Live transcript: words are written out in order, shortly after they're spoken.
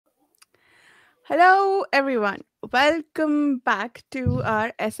Hello, everyone. Welcome back to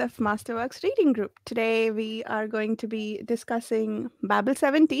our SF Masterworks reading group. Today, we are going to be discussing Babel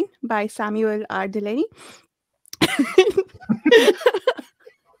 17 by Samuel R Delany.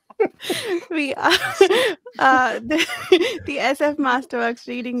 we are the SF Masterworks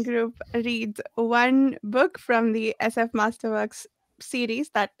reading group reads one book from the SF Masterworks series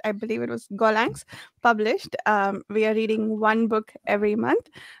that I believe it was Golangs published. We are reading one book every month,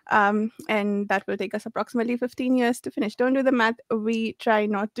 and that will take us approximately 15 years to finish. Don't do the math. We try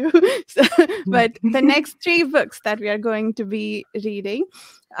not to. But the next three books that we are going to be reading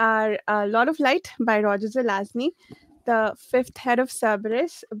are A Lot of Light by Roger Zelazny, The Fifth Head of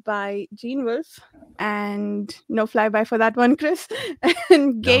Cerberus by Gene Wolfe, and no flyby for that one, Chris,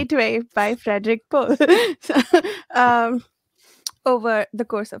 and Gateway by Frederick Pohl. So, over the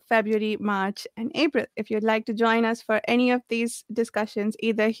course of February, March, and April. If you'd like to join us for any of these discussions,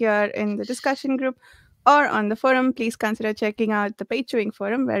 either here in the discussion group or on the forum, please consider checking out the Page Chewing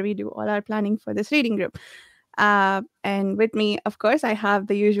forum where we do all our planning for this reading group. And with me, of course, I have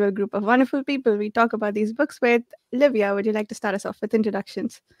the usual group of wonderful people we talk about these books with. Livia, would you like to start us off with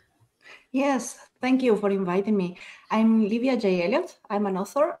introductions? Yes, thank you for inviting me. I'm Livia J. Elliott. I'm an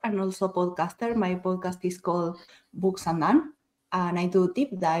author and also a podcaster. My podcast is called Books and None, and I do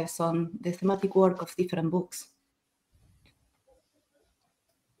deep dives on the thematic work of different books.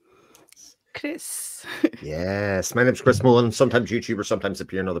 Chris. Yes, my name's Chris Mullen. Sometimes YouTuber, sometimes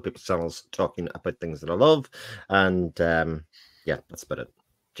appear on other people's channels talking about things that I love. And yeah, that's about it.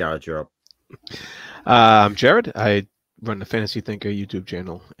 Jared, you're up. I'm Jared. I run the Fantasy Thinker YouTube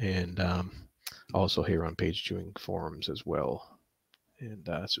channel and also here on Page Chewing forums as well. And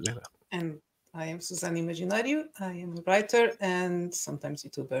Susanna. And I am Susanna Imaginario. I am a writer and sometimes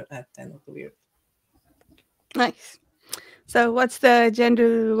YouTuber at Ten of the Weird. Nice. So what's the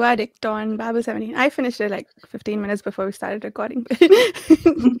general verdict on Babel 17? I finished it like 15 minutes before we started recording.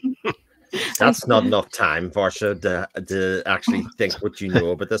 That's not enough time, Varsha, to actually think what you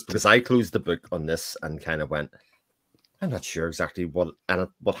know about this, because I closed the book on this and kind of went, I'm not sure exactly what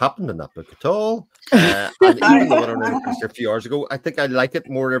happened in that book at all. And even though I don't know a few hours ago, I think I like it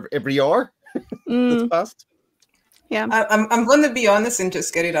more every hour that's passed. Yeah. I'm going to be honest and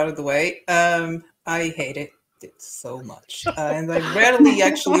just get it out of the way. I hate it so much. And I rarely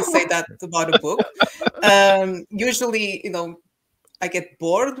actually say that about a book. Usually, I get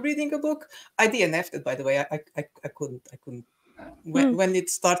bored reading a book. I DNF'd it, by the way. I couldn't. When it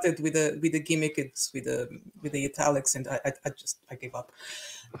started with the gimmick, it's with the italics, and I gave up.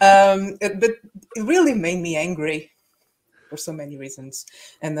 But it really made me angry for so many reasons,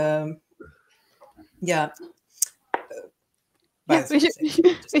 and yeah. Yeah, we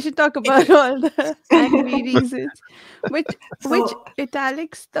should talk about all the angry reasons. Which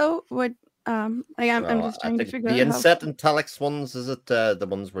italics though would I'm just trying to figure out. The inset italics ones, is it the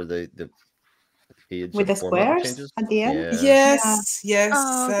ones where the page with the squares changes at the end? Yeah. Yes.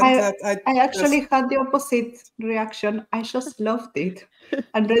 Oh, I actually had the opposite reaction. I just loved it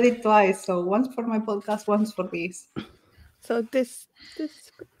and read it twice. So once for my podcast, once for this. So this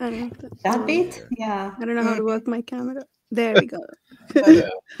I don't know. That bit? Yeah. I don't know how to work my camera. There we go.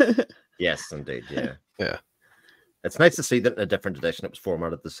 Yes, indeed. Yeah. Yeah. It's nice to see that in a different edition it was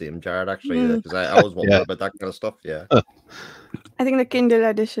formatted the same, Jared, actually, because I always wonder about that kind of stuff. Yeah. I think the Kindle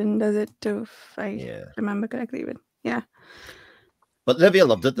edition does it too, if I remember correctly. But yeah. But Livia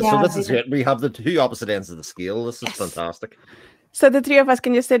loved it. So this is it. We have the two opposite ends of the scale. This is fantastic. So the three of us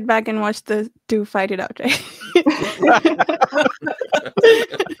can just sit back and watch the two fight it out, right?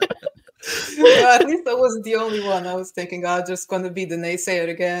 At least I wasn't the only one. I was thinking I'm just going to be the naysayer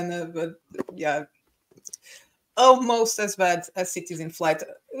again. But yeah, almost as bad as Cities in Flight.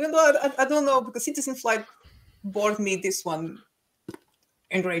 Even though I don't know, because Cities in Flight bored me, this one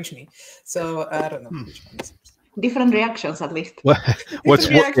enraged me. So I don't know which one is. Different reactions, at least. What's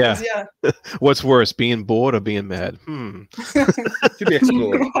worse, being bored or being mad? To be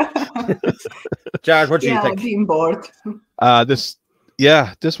explored. Jared, what do you think? Being bored. This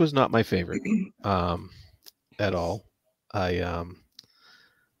was not my favorite at all.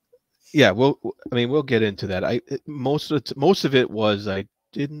 We'll get into that. Most of it was I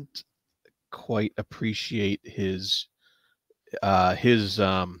didn't quite appreciate his what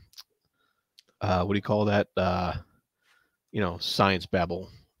do you call that? Science babble.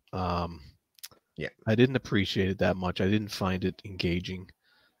 I didn't appreciate it that much. I didn't find it engaging.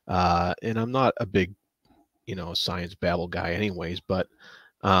 And I'm not a big, science babble guy anyways, but,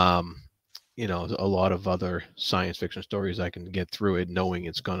 a lot of other science fiction stories, I can get through it knowing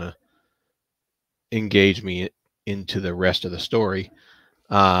it's going to engage me into the rest of the story.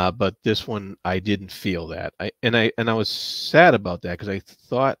 But this one, I didn't feel that. I was sad about that because I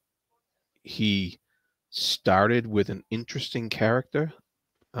thought he started with an interesting character,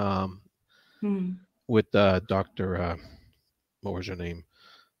 Hmm. with Dr. What was her name?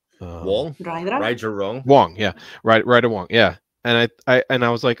 Wong, Rydra? right or wrong? Wong, yeah, right or Wong, yeah. And I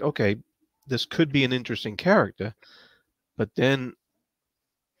was like, okay, this could be an interesting character, but then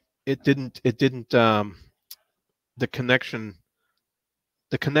it didn't. The connections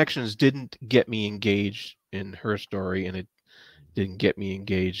didn't get me engaged in her story, and it didn't get me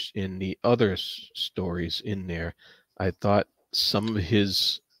engaged in the other stories in there. I thought some of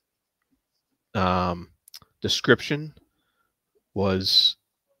his description was,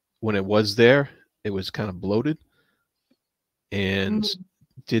 when it was there, it was kind of bloated and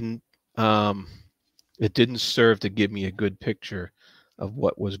didn't it didn't serve to give me a good picture of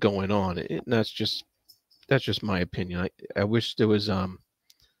what was going on. And that's just my opinion. I wish there was some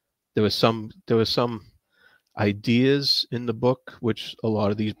ideas in the book, which a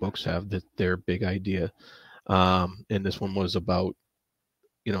lot of these books have, that they're big idea. And this one was about,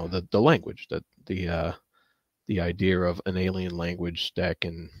 the language, that the idea of an alien language that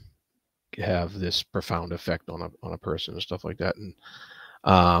can have this profound effect on a person and stuff like that. And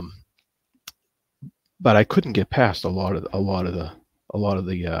but I couldn't get past a lot of the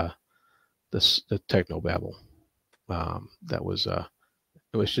technobabble. That was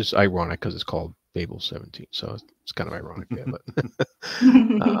it was just ironic because it's called Babel 17, so it's kind of ironic there.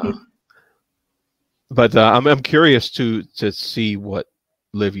 But I'm curious to see what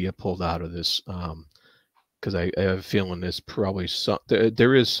Livia pulled out of this, because I have a feeling there's probably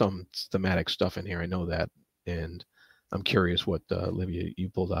there is some thematic stuff in here. I know that, and I'm curious what Livia, you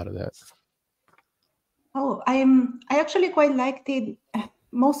pulled out of that. Oh, I actually quite liked it,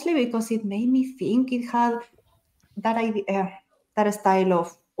 mostly because it made me think. It had that idea, that style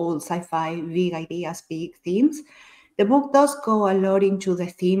of old sci-fi, big ideas, big themes. The book does go a lot into the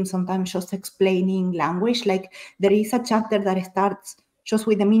theme, sometimes just explaining language. Like there is a chapter that starts just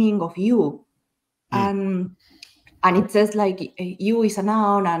with the meaning of you, and it says like you is a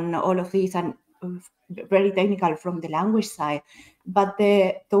noun and all of this, and very technical from the language side. But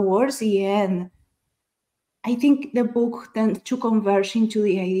towards the end, I think the book tends to converge into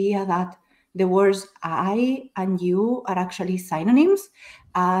the idea that the words I and you are actually synonyms,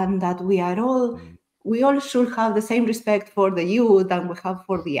 and that we all should have the same respect for the you that we have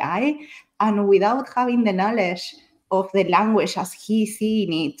for the I. And without having the knowledge of the language as he's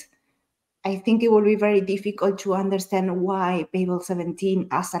seeing it, I think it will be very difficult to understand why Babel 17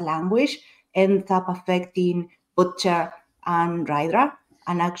 as a language ends up affecting Butcher and Rydra,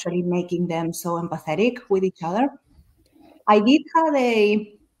 and actually making them so empathetic with each other. I did have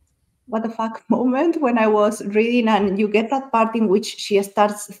a what the fuck moment when I was reading, and you get that part in which she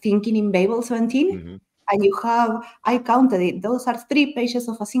starts thinking in Babel 17, and I counted it, those are 3 pages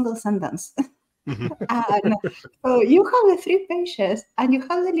of a single sentence. And so you have the 3 pages, and you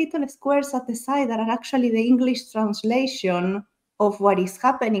have the little squares at the side that are actually the English translation of what is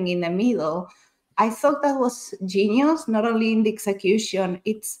happening in the middle. I thought that was genius, not only in the execution.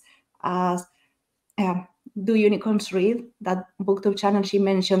 It's as Do Unicorns Read, that booktube channel, she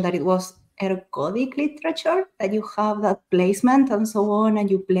mentioned that it was ergodic literature, that you have that placement and so on, and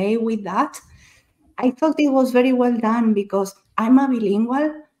you play with that. I thought it was very well done because I'm a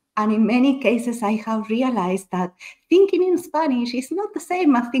bilingual, and in many cases I have realized that thinking in Spanish is not the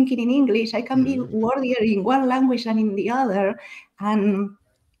same as thinking in English. I can be wordier in one language than in the other. And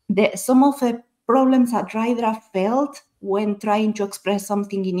some of the problems that Rydra felt when trying to express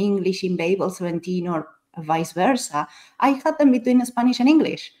something in English in Babel 17 or vice versa, I had them between Spanish and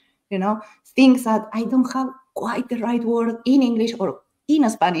English. Things that I don't have quite the right word in English or in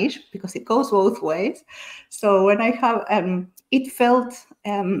Spanish, because it goes both ways. So when I have, it felt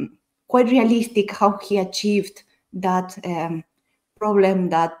quite realistic how he achieved that problem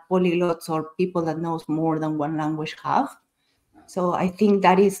that polyglots or people that knows more than one language have. So I think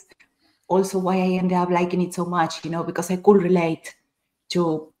that is also why I ended up liking it so much, because I could relate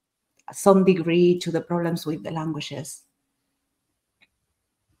to some degree to the problems with the languages.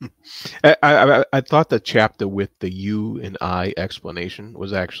 I thought the chapter with the you and I explanation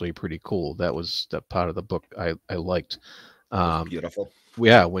was actually pretty cool. That was the part of the book I liked. Beautiful.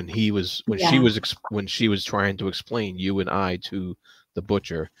 Yeah, when she was trying to explain you and I to the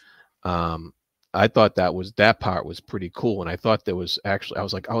butcher, I thought that part was pretty cool. And I thought there was actually, I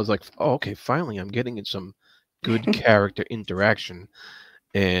was like, oh, okay, finally I'm getting in some good character interaction,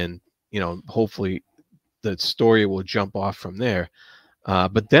 and hopefully the story will jump off from there.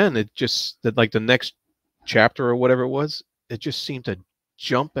 But then it just, like the next chapter or whatever it was, it just seemed to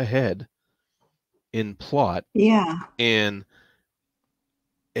jump ahead in plot and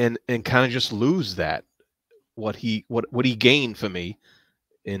kind of just lose that what he gained for me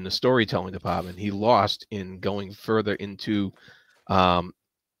in the storytelling department, he lost in going further into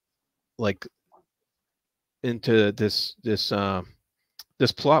like into this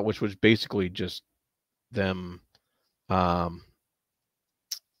plot, which was basically just them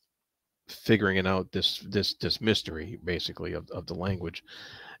figuring it out, this mystery basically of the language,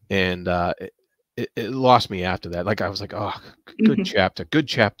 and it lost me after that. Like I was like, oh, good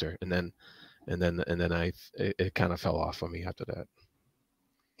chapter, and then it kind of fell off for me after that.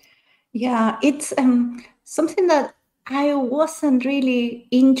 Yeah, it's something that I wasn't really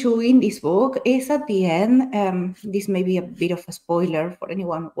into in this book is at the end. This may be a bit of a spoiler for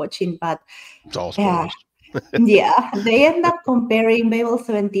anyone watching, but it's all spoilers. Yeah, they end up comparing Babel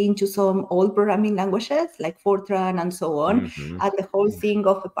 17 to some old programming languages like Fortran and so on, and the whole thing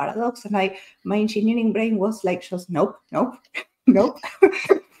of a paradox. And my engineering brain was like, just nope,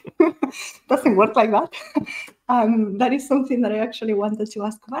 doesn't work like that. That is something that I actually wanted to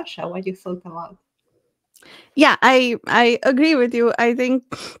ask Marsha what you thought about. Yeah, I agree with you. I think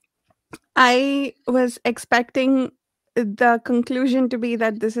I was expecting the conclusion to be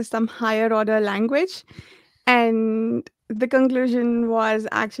that this is some higher order language. And the conclusion was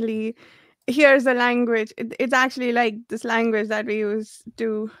actually, here's a language. It's actually like this language that we use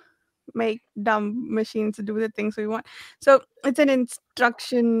to make dumb machines do the things we want. So it's an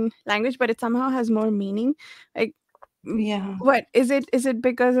instruction language, but it somehow has more meaning. Like, yeah, what is it? Is it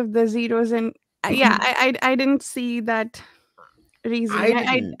because of the zeros? And I didn't see that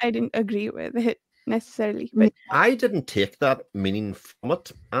reasoning. I didn't agree with it necessarily, but I didn't take that meaning from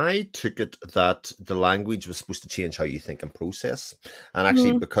it. I took it that the language was supposed to change how you think and process. And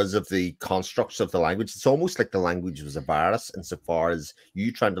actually, because of the constructs of the language, it's almost like the language was a virus insofar as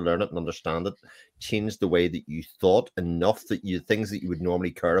you trying to learn it and understand it changed the way that you thought enough that things that you would normally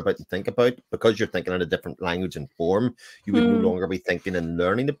care about and think about, because you're thinking in a different language and form, you would no longer be thinking and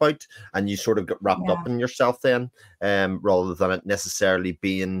learning about, and you sort of get wrapped up in yourself then, rather than it necessarily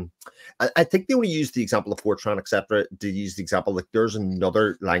being. I think they only use the example of Fortran, etc., to use the example like there's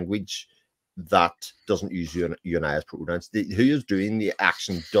another language that doesn't use you and I as pronouns. Who is doing the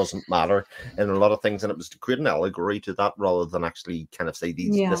action doesn't matter in a lot of things, and it was to create an allegory to that rather than actually kind of say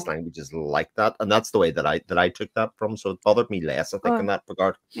this language is like that, and that's the way that I took that from. So it bothered me less, I think, in that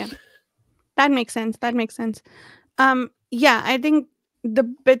regard. Yeah, that makes sense. Yeah, I think the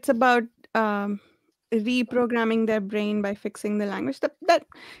bits about reprogramming their brain by fixing the language,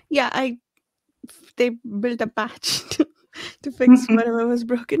 they built a patch to fix whatever was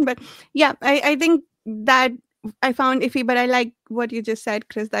broken. But yeah, I think that I found iffy, but I like what you just said,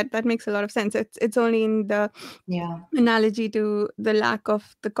 Chris. That makes a lot of sense. It's only in the analogy to the lack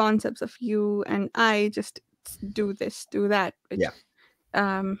of the concepts of you and I, just do this, do that. Which,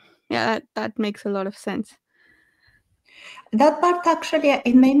 that makes a lot of sense. That part actually,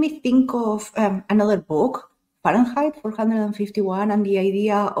 it made me think of another book, Fahrenheit 451, and the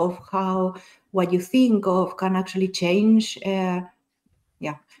idea of how what you think of can actually change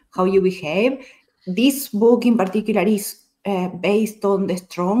how you behave. This book in particular is based on the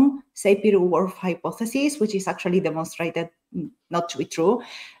strong Sapir-Whorf hypothesis, which is actually demonstrated not to be true.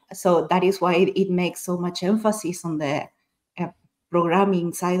 So that is why it makes so much emphasis on the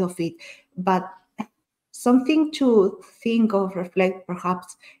programming side of it. But something to think of, reflect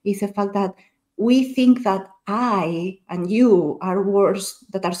perhaps, is the fact that we think that I and you are words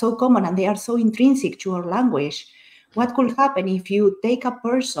that are so common and they are so intrinsic to our language. What could happen if you take a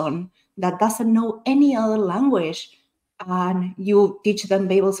person that doesn't know any other language and you teach them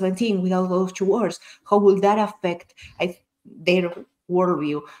Babel 17 without those two words? How will that affect their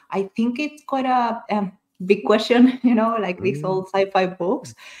worldview? I think it's quite a big question, like these old sci-fi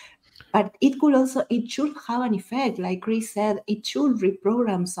books. But it should have an effect. Like Chris said, it should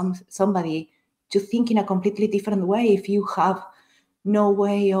reprogram somebody to think in a completely different way if you have no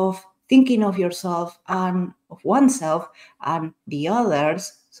way of thinking of yourself and of oneself and the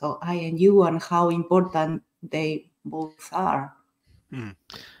others. So I and you, and how important they both are. And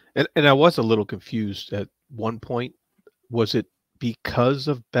I was a little confused at one point. Was it because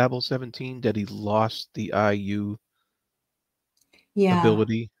of Babel 17 that he lost the IU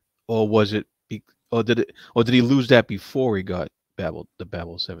ability? Or was it, or did he lose that before he got the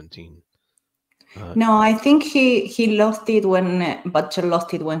Babel 17? No, I think he lost it when Butcher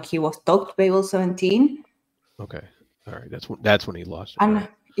lost it when he was taught Babel 17. Okay, all right, that's when he lost it. And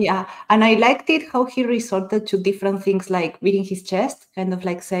right. And I liked it how he resorted to different things like beating his chest, kind of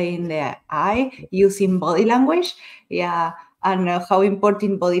like saying the I, using body language. Yeah, and how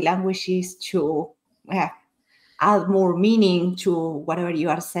important body language is to add more meaning to whatever you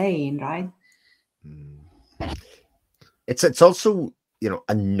are saying, right? It's also, you know,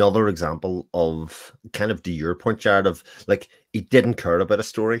 another example of, kind of to your point, Jared, of like, he didn't care about a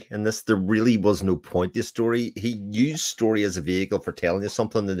story in this. There really was no point to story. He used story as a vehicle for telling you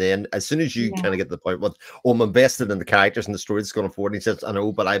something, and then as soon as you kind of get to the point with, oh, I'm invested in the characters and the story that's going forward, he says, I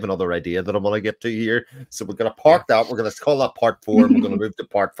know, but I have another idea that I want to get to here. So we're going to park that. We're going to call that part 4, and we're going to move to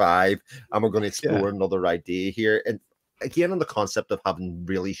part 5, and we're going to explore another idea here. And again, on the concept of having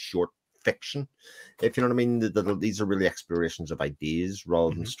really short fiction, if you know what I mean. These are really explorations of ideas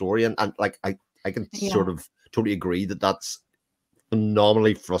rather than story, and like I can sort of totally agree that that's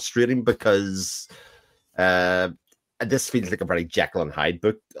phenomenally frustrating, because this feels like a very Jekyll and Hyde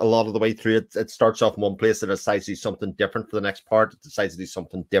book a lot of the way through. It starts off in one place, and it decides to do something different for the next part. It decides to do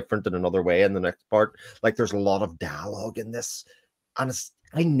something different in another way in the next part. Like, there's a lot of dialogue in this, and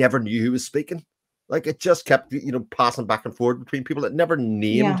I never knew who was speaking. Like, it just kept, you know, passing back and forth between people. It never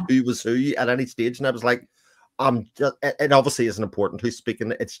named who was who at any stage. And I was like, it obviously isn't important who's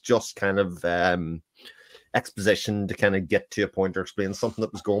speaking. It's just kind of exposition to kind of get to a point or explain something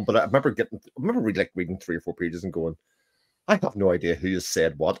that was going. But I remember reading 3 or 4 pages and going, I have no idea who has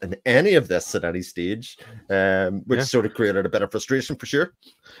said what in any of this at any stage, which sort of created a bit of frustration for sure.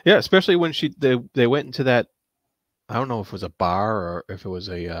 Yeah, especially when they went into that, I don't know if it was a bar or if it was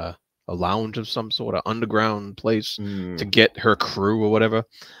a lounge of some sort of underground place to get her crew or whatever.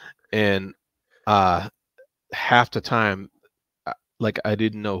 And half the time, like, I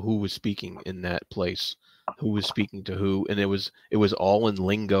didn't know who was speaking in that place, who was speaking to who. And it was all in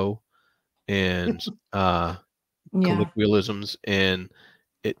lingo and colloquialisms. And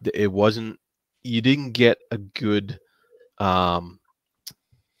it wasn't, you didn't get a good,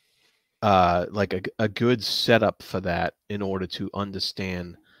 like a good setup for that in order to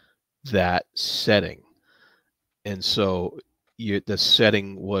understand that setting. And so the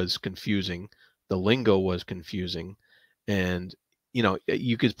setting was confusing, the lingo was confusing, and you know,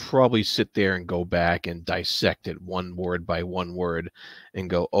 you could probably sit there and go back and dissect it one word by one word and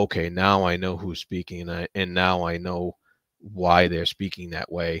go, okay, now I know who's speaking, and now I know why they're speaking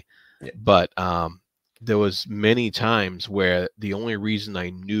that way. But there was many times where the only reason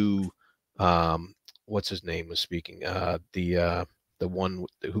I knew what's his name was speaking, the one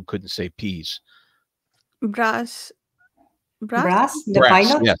who couldn't say peas. Brass, the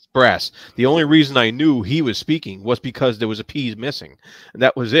pilot? Yes, Brass. The only reason I knew he was speaking was because there was a peas missing, and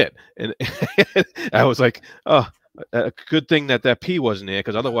that was it. And I was like, oh, a good thing that P wasn't there,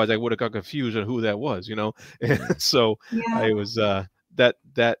 because otherwise I would have got confused on who that was, you know. And so I was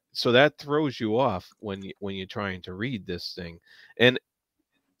so that throws you off when you're trying to read this thing. And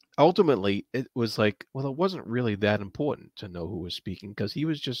ultimately, it was like, well, it wasn't really that important to know who was speaking, because he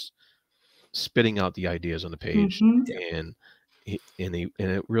was just spitting out the ideas on the page, and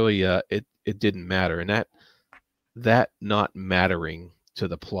it really it didn't matter. And that not mattering to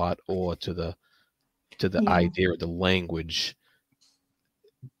the plot or to the idea or the language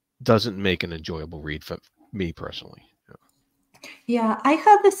doesn't make an enjoyable read for me personally. Yeah, I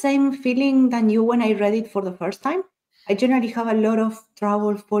had the same feeling than you when I read it for the first time. I generally have a lot of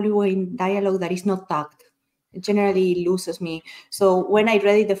trouble following dialogue that is not tagged. It generally loses me. So when I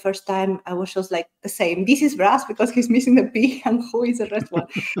read it the first time, I was just like the same. This is Brass because he's missing the P, and who is the rest one?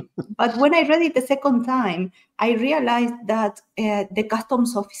 But when I read it the second time, I realized that the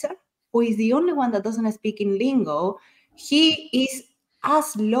customs officer, who is the only one that doesn't speak in lingo, he is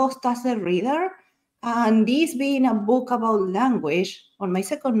as lost as the reader. And this being a book about language, on my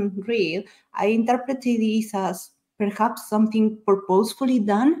second read, I interpreted this as perhaps something purposefully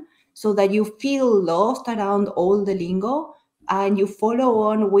done, so that you feel lost around all the lingo and you follow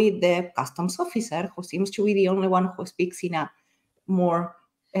on with the customs officer, who seems to be the only one who speaks in a more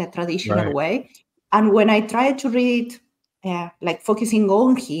traditional way. And when I tried to read like focusing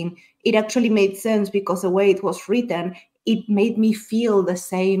on him, it actually made sense, because the way it was written, it made me feel the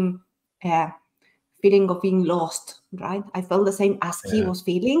same feeling of being lost, right? I felt the same as he was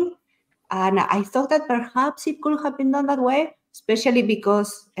feeling. And I thought that perhaps it could have been done that way, especially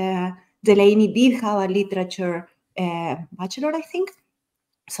because Delany did have a literature bachelor, I think.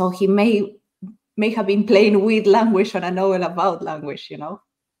 So he may have been playing with language on a novel about language, you know?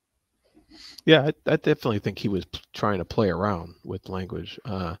 Yeah, I definitely think he was trying to play around with language.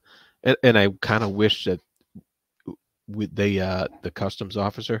 And I kind of wish that with the customs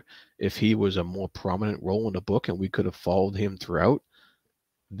officer, if he was a more prominent role in the book and we could have followed him throughout,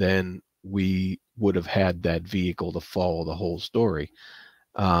 then we would have had that vehicle to follow the whole story,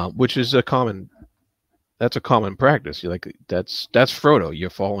 which is a common that's a common practice. You're like, that's Frodo.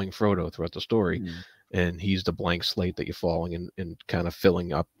 You're following Frodo throughout the story, and he's the blank slate that you're following and kind of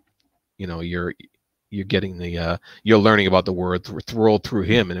filling up. You know, you're getting the you're learning about the world through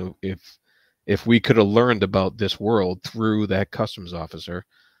him. And if we could have learned about this world through that customs officer,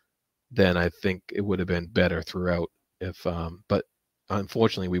 then I think it would have been better throughout. If but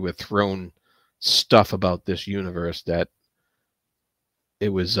unfortunately, we were thrown stuff about this universe that it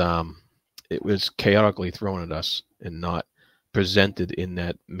was chaotically thrown at us and not presented in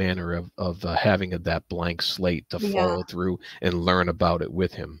that manner of having that blank slate to follow through and learn about it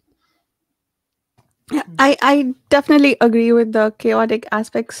with him. Yeah, I definitely agree with the chaotic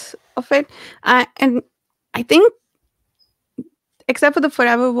aspects of it. And I think, except for the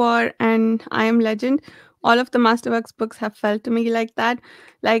Forever War and I Am Legend, all of the Masterworks books have felt to me like that.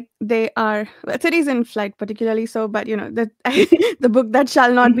 Like they are, well, Cities in Flight particularly so, but you know, the book that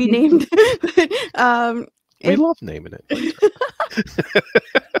shall not be named. We love naming it.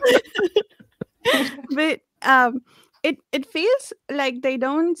 But it feels like they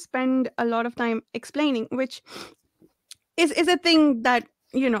don't spend a lot of time explaining, which is a thing that,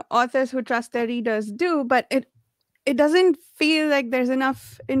 you know, authors who trust their readers do, but it doesn't feel like there's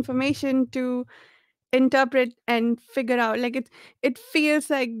enough information to interpret and figure out. Like it feels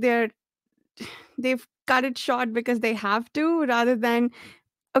like they've cut it short because they have to, rather than,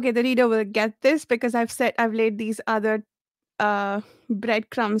 okay, the reader will get this because I've laid these other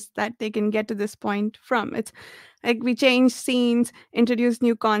breadcrumbs that they can get to this point from. It's like we change scenes, introduce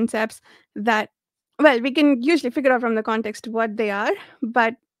new concepts that, well, we can usually figure out from the context what they are,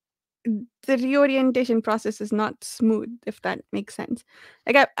 but the reorientation process is not smooth, if that makes sense.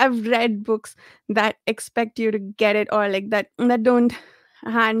 Like I've read books that expect you to get it, or like that don't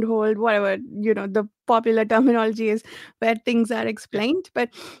handhold whatever, you know, the popular terminology is, where things are explained, but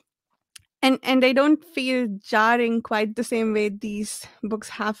and they don't feel jarring quite the same way these books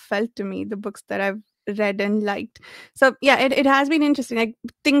have felt to me, the books that I've read and liked. So yeah, it has been interesting. Like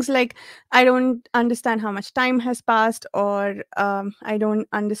things like, I don't understand how much time has passed, or I don't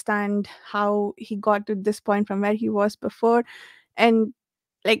understand how he got to this point from where he was before. And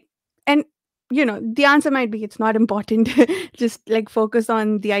like, and you know, the answer might be it's not important. Just like focus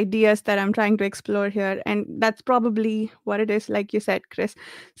on the ideas that I'm trying to explore here, and that's probably what it is, like you said, Chris.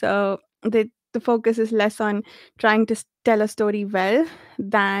 So the focus is less on trying to tell a story well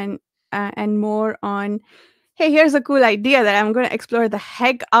than and more on, hey, here's a cool idea that I'm going to explore the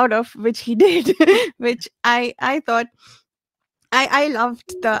heck out of, which he did. Which I thought, I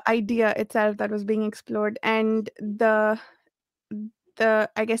loved the idea itself that was being explored, and the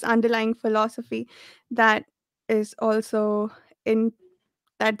I guess underlying philosophy that is also in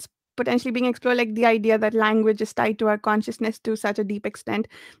that's potentially being explored, like the idea that language is tied to our consciousness to such a deep extent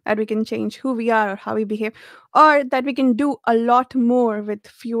that we can change who we are or how we behave, or that we can do a lot more with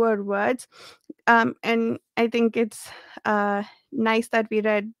fewer words. And I think it's nice that we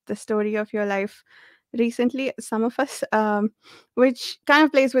read The Story of Your Life recently, some of us, which kind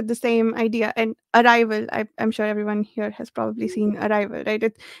of plays with the same idea. And Arrival, I'm sure everyone here has probably seen Arrival, right?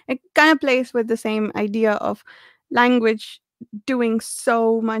 It kind of plays with the same idea of language doing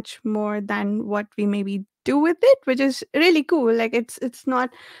so much more than what we maybe do with it, which is really cool. Like it's not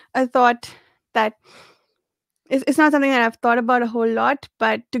a thought that it's not something that I've thought about a whole lot,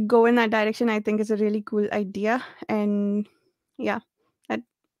 but to go in that direction, I think is a really cool idea. And yeah, that,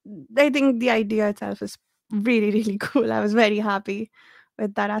 I think the idea itself is really, really cool. I was very happy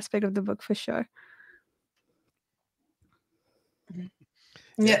with that aspect of the book for sure.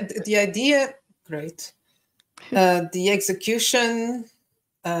 Yeah, the idea, great. The execution,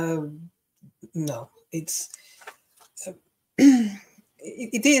 no, it's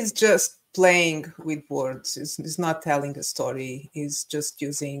it is just playing with words. It's not telling a story. It's just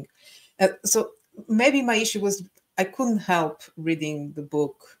using. So maybe my issue was I couldn't help reading the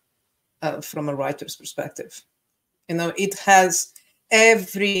book from a writer's perspective. You know, it has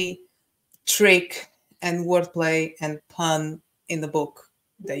every trick and wordplay and pun in the book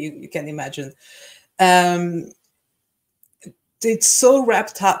that you can imagine. It's so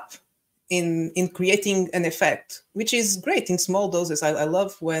wrapped up in creating an effect, which is great in small doses. I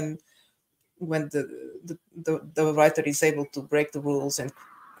love when the writer is able to break the rules and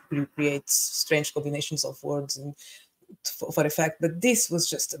create strange combinations of words and for effect. But this was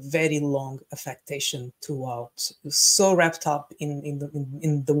just a very long affectation throughout. It was so wrapped up in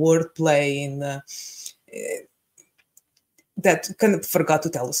the wordplay, in the that kind of forgot to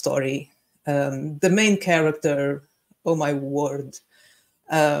tell a story. The main character, oh my word,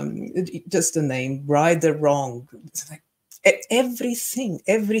 just the name, right or wrong. It's like everything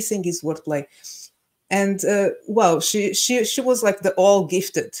is wordplay. And wow, she was like the all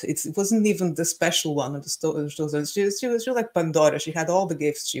gifted. It wasn't even the special one of the story. She was like Pandora. She had all the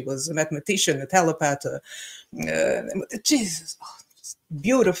gifts. She was a mathematician, a telepath, Jesus, oh,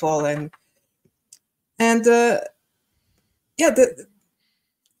 beautiful. And yeah,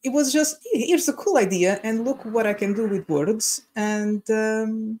 it was just, here's a cool idea, and look what I can do with words. And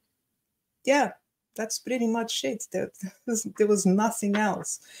yeah, that's pretty much it. There was nothing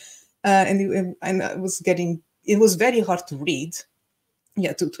else. And I was getting, it was very hard to read,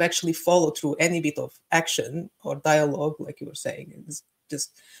 yeah, to actually follow through any bit of action or dialogue, like you were saying. It was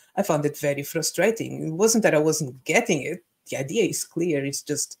just, I found it very frustrating. It wasn't that I wasn't getting it. The idea is clear. It's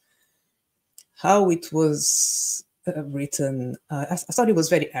just how it was written. I thought it was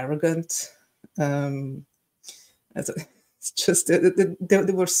very arrogant. It's just,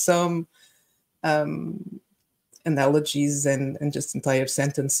 there were some analogies and just entire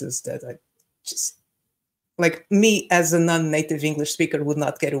sentences that I just, like, me as a non-native English speaker would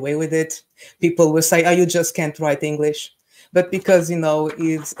not get away with it. People will say, oh, you just can't write English. But because, you know,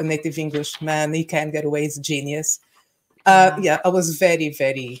 he's a native English man, he can get away, he's a genius. Yeah, I was very,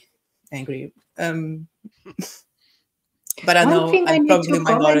 very angry. But I know I'm probably a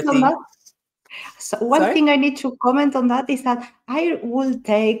minority. So one thing I need to comment on that is that I will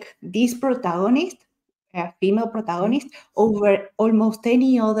take this protagonist, female protagonist, over almost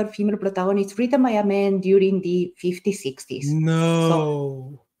any other female protagonist written by a man during the 50s, 60s.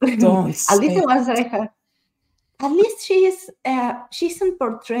 No, so, don't. At least the ones that I have. At least she isn't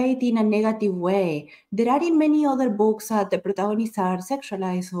portrayed in a negative way. There are in many other books that the protagonists are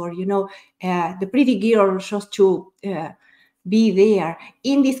sexualized, or, you know, the pretty girl just to be there.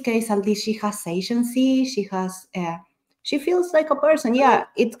 In this case, at least she has agency. She has, she feels like a person. Yeah,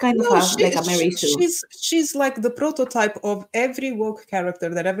 it's kind of like a Mary Sue. She's like the prototype of every woke character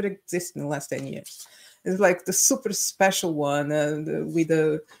that ever existed in the last 10 years. It's like the super special one with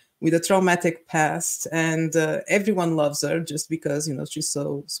a traumatic past, and everyone loves her just because, you know, she's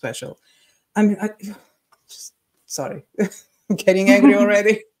so special. I mean, sorry, I'm getting angry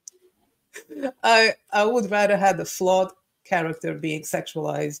already. I would rather have a flawed character being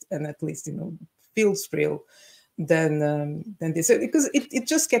sexualized and at least, you know, feels real than this, because it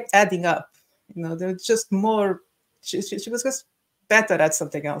just kept adding up. You know, there was just more. She was just better at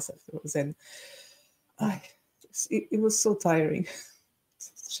something else afterwards, and it was so tiring.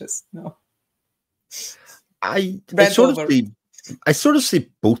 It's just no. I sort of see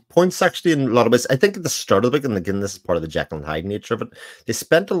both points actually in a lot of ways. I think at the start of the book, and again, this is part of the Jekyll and Hyde nature of it, they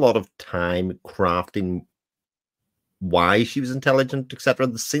spent a lot of time crafting why she was intelligent, etc.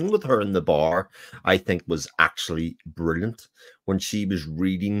 The scene with her in the bar, I think, was actually brilliant when she was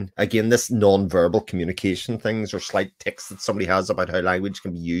reading, again, this non-verbal communication things or slight tics that somebody has about how language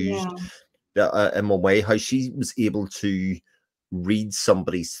can be used in one way, how she was able to read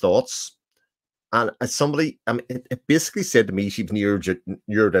somebody's thoughts. And as somebody, I mean, it basically said to me she was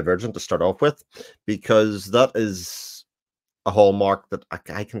neurodivergent to start off with, because that is a hallmark that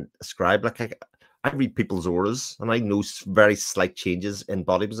I can ascribe. Like, I read people's auras, and I know very slight changes in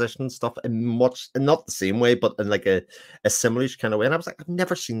body position and stuff, and not the same way, but in like a similar kind of way. And I was like, I've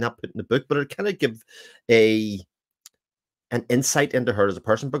never seen that put in the book, but it kind of give an insight into her as a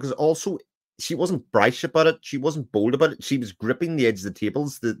person, because also she wasn't brash about it, she wasn't bold about it, she was gripping the edge of the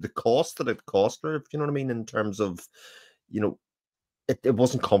tables, the cost that it cost her, if you know what I mean, in terms of, you know, it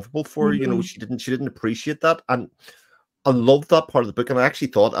wasn't comfortable for her. You know, she didn't appreciate that. And I love that part of the book. And I actually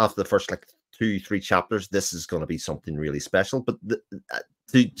thought after the first like 2-3 chapters, this is going to be something really special. But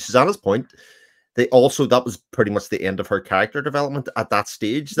to Susanna's point, that was pretty much the end of her character development at that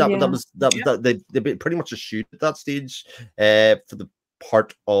stage. They pretty much eschewed at that stage for the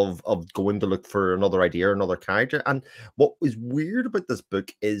part of going to look for another idea or another character. And what was weird about this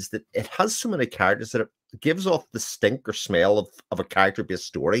book is that it has so many characters that it gives off the stink or smell of a character-based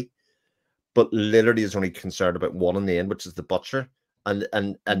story, but literally is only concerned about one in the end, which is the butcher.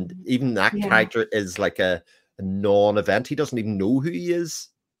 And even that character is like a non-event. He doesn't even know who he is.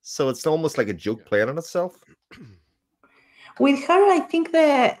 So it's almost like a joke playing on itself. With her, I think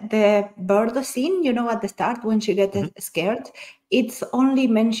the bird scene, you know, at the start when she gets scared, it's only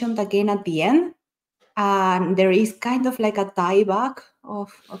mentioned again at the end. And there is kind of like a tie back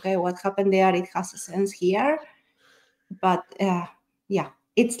of, okay, what happened there? It has a sense here. But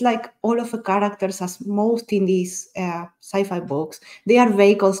it's like all of the characters, as most in these sci-fi books, they are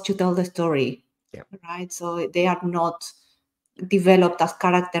vehicles to tell the story, right? So they are not developed as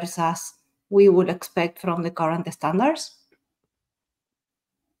characters as we would expect from the current standards.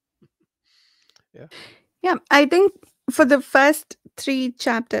 Yeah, I think for the first 3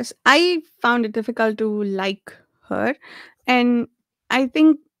 chapters, I found it difficult to like her. And I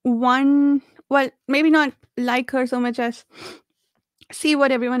think well, maybe not like her so much as see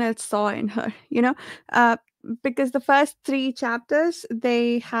what everyone else saw in her, because the first 3 chapters,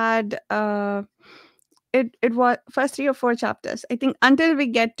 they had, it was first 3 or 4 chapters, I think, until we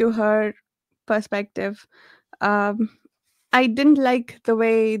get to her perspective. um, I didn't like the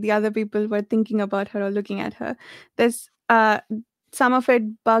way the other people were thinking about her or looking at her. There's some of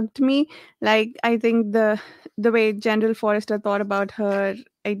it bugged me. Like, I think the way General Forrester thought about her,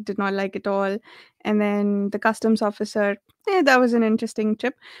 I did not like it all. And then the customs officer, that was an interesting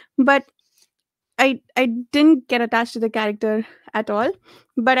trip. But I didn't get attached to the character at all.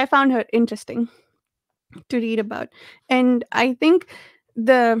 But I found her interesting to read about. And I think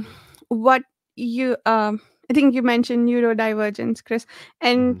the what you I think you mentioned neurodivergence, Chris.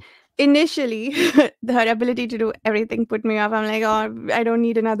 And initially her ability to do everything put me off. I'm like, oh, I don't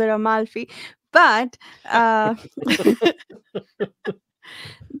need another Amalfi. But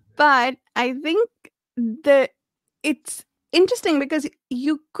but I think the it's interesting because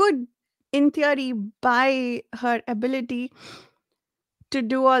you could, in theory, buy her ability to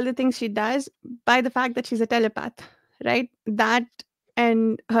do all the things she does by the fact that she's a telepath, right? That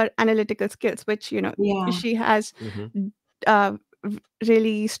and her analytical skills, which, Yeah. she has uh,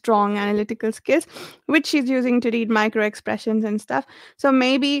 really strong analytical skills, which she's using to read micro expressions and stuff. So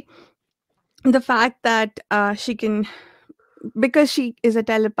maybe the fact that she can, because she is a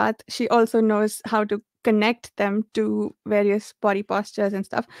telepath, she also knows how to connect them to various body postures and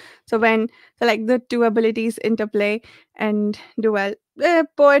stuff. So like the two abilities interplay and do well.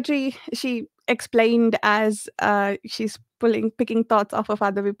 Poetry, she explained as she's picking thoughts off of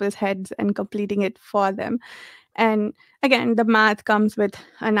other people's heads and completing it for them. And again, the math comes with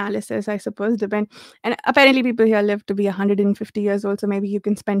analysis, I suppose. And apparently people here live to be 150 years old, so maybe you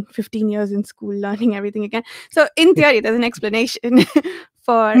can spend 15 years in school learning everything again. So in theory, there's an explanation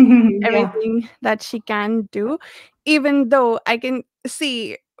for Yeah. everything that she can do, even though I can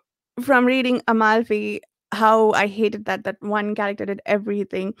see from reading Amalfi how I hated that one character did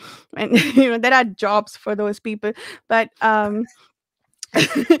everything. And there are jobs for those people. But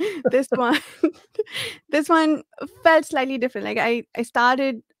this one this one felt slightly different. Like, I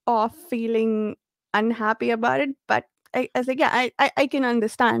started off feeling unhappy about it, but I was like, yeah, I can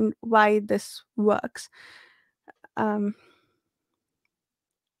understand why this works.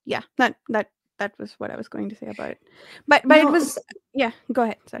 Yeah, that was what I was going to say about it. But it was, yeah, go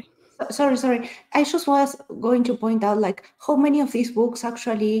ahead, sorry. Sorry. I just was going to point out, like, how many of these books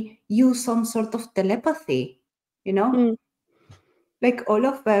actually use some sort of telepathy, Like all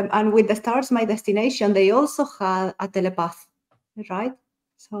of them. And with The Stars, My Destination, they also had a telepath, right?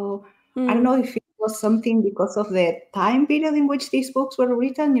 So I don't know if it was something because of the time period in which these books were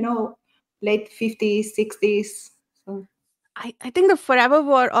written, late 50s, 60s. So I think the Forever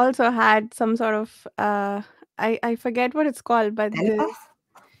War also had some sort of I forget what it's called, but telepath?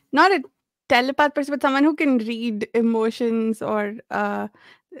 Not a telepath person, but someone who can read emotions, or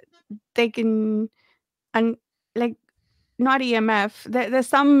they can, and like, not EMF. There's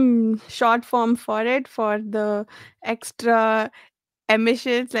some short form for it, for the extra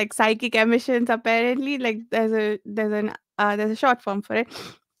emissions, like psychic emissions. Apparently, like there's a short form for it.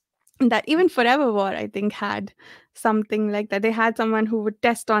 That even Forever War, I think, had something like that. They had someone who would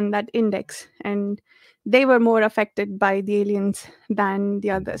test on that index, and they were more affected by the aliens than the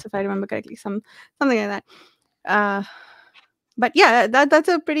others, if I remember correctly. Something like that. But yeah, that's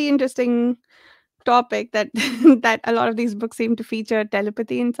a pretty interesting topic, that that a lot of these books seem to feature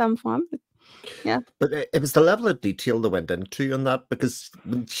telepathy in some form. Yeah. But it was the level of detail they went into on that, because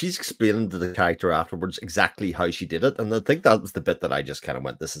when she's explaining to the character afterwards exactly how she did it, and I think that was the bit that I just kind of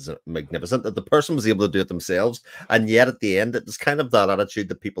went, this is magnificent, that the person was able to do it themselves, and yet at the end it was kind of that attitude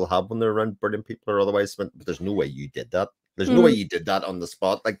that people have when they're around brilliant people or otherwise, but there's no way you did that. There's no way you did that on the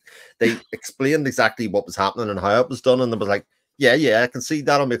spot. Like, they explained exactly what was happening and how it was done, and it was like, yeah, I can see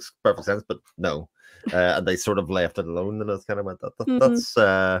that, makes perfect sense, but no. And they sort of left it alone, and it's kind of went,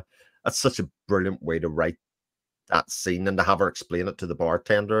 that's such a brilliant way to write that scene, and to have her explain it to the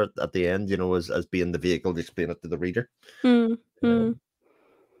bartender at the end, as being the vehicle to explain it to the reader.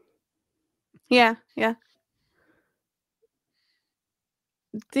 Yeah.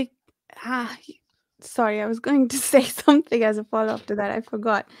 Sorry, I was going to say something as a follow-up to that. I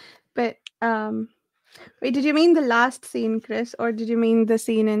forgot. But wait, did you mean the last scene, Chris, or did you mean the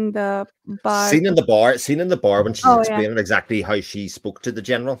scene in the bar? Scene in the bar when she's explaining exactly how she spoke to the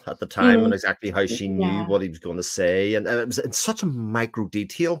general at the time, and exactly how she knew what he was going to say, and it was in such a micro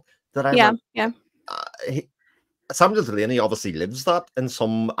detail that I went, Samuel Delany obviously lives that in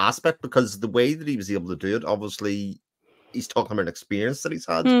some aspect, because the way that he was able to do it, obviously, he's talking about an experience that he's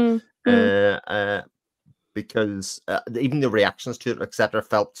had. Because even the reactions to it, etc.,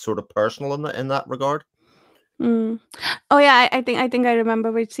 felt sort of personal in that regard. Oh yeah, I think I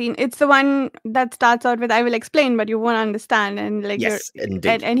remember which scene. It's the one that starts out with "I will explain, but you won't understand," and like Yes,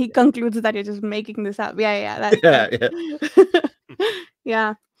 indeed. and he concludes that you're just making this up. Yeah,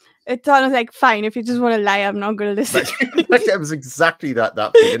 yeah. It's almost like, fine, if you just want to lie, I'm not going to listen. It was exactly that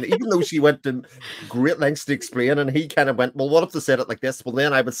feeling. Even though she went to great lengths to explain, and he kind of went, well, what if they said it like this? Well,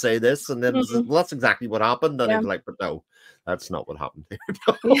 then I would say this, and then well, that's exactly what happened. And he was like, but no, that's not what happened here.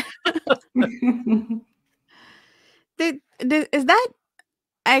 Is that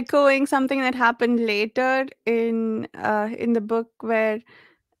echoing something that happened later in the book, where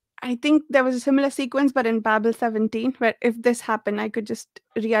I think there was a similar sequence, but in Babel 17, where if this happened, I could just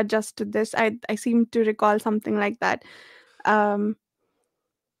readjust to this. I seem to recall something like that. It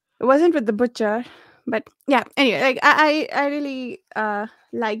wasn't with the butcher, but yeah. Anyway, like I really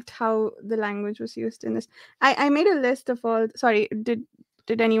liked how the language was used in this. I made a list of all. Sorry,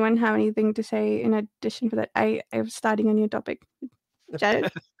 did anyone have anything to say in addition to that? I was starting a new topic.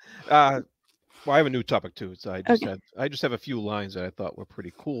 Jared? Well, I have a new topic too. So I just have a few lines that I thought were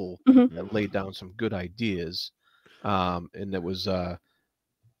pretty cool that laid down some good ideas. And it was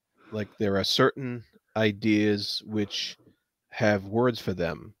like, there are certain ideas which have words for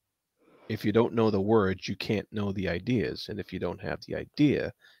them. If you don't know the words, you can't know the ideas, and if you don't have the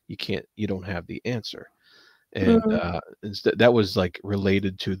idea, you don't have the answer. And that was like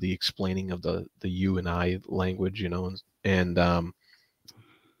related to the explaining of the you and I language,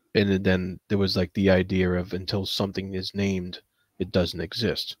 and then there was like the idea of, until something is named, it doesn't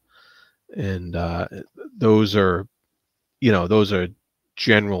exist. And those are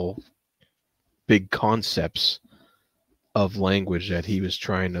general big concepts of language that he was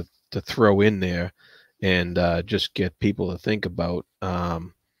trying to throw in there and just get people to think about.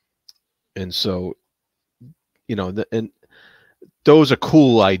 And so, and those are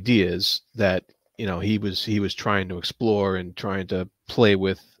cool ideas that, he was trying to explore and trying to play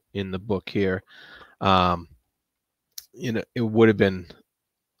with in the book here. It would have been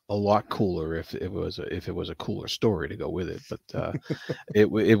a lot cooler if it was a cooler story to go with it, but it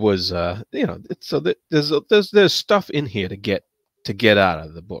was so that there's stuff in here to get out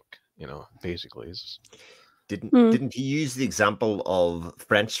of the book, basically. Didn't he use the example of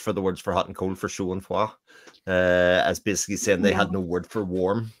French for the words for hot and cold, for chaud and froid, as basically saying they had no word for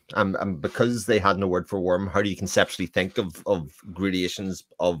warm, and because they had no word for warm, how do you conceptually think of gradations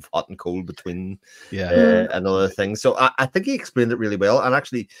of hot and cold between and other things? So I think he explained it really well, and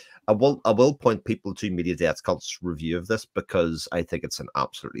actually I will point people to Media Death Cult's review of this, because I think it's an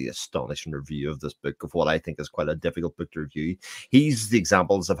absolutely astonishing review of this book, of what I think is quite a difficult book to review. He's the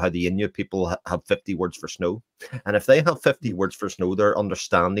examples of how the Inuit people have 50 words for snow, and if they have 50 words for snow, their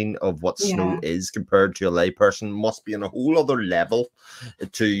understanding of what snow is compared to a layperson must be on a whole other level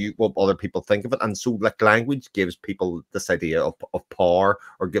to what other people think of it. And so, like, language gives people this idea of power,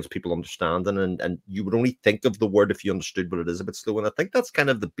 or gives people understanding, and you would only think of the word if you understood what it is a bit slow. And I think that's kind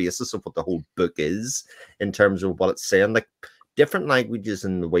of the basis of what the whole book is, in terms of what it's saying. Like, different languages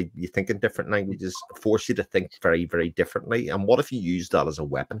and the way you think in different languages force you to think very, very differently. And what if you use that as a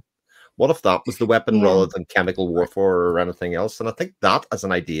weapon? What if that was the weapon rather than chemical warfare or anything else? And I think that as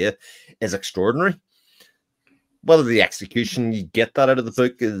an idea is extraordinary. Whether the execution, you get that out of the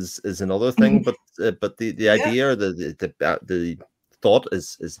book, is another thing, but the idea, or the thought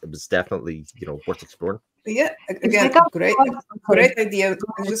is definitely worth exploring. Yeah, again, great idea.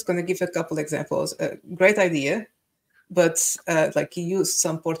 I'm just going to give a couple examples. Great idea, but like, he used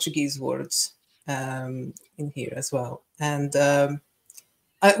some Portuguese words in here as well, and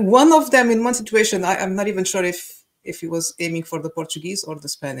one of them, in one situation, I'm not even sure if he was aiming for the Portuguese or the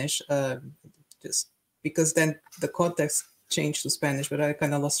Spanish, just because then the context changed to Spanish, but I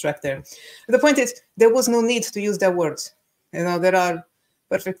kind of lost track there. But the point is, there was no need to use that word. There are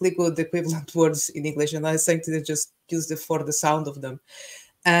perfectly good equivalent words in English, and I think they just used it for the sound of them.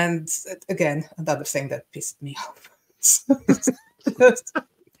 And again, another thing that pissed me off. It's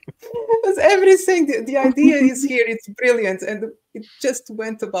everything. The idea is here. It's brilliant, and it just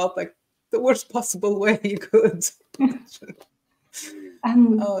went about like the worst possible way you could. I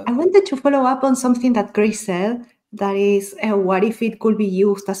wanted to follow up on something that Grace said. That is, what if it could be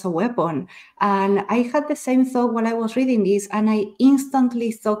used as a weapon? And I had the same thought while I was reading this, and I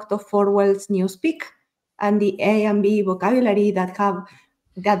instantly thought of Orwell's Newspeak and the A and B vocabulary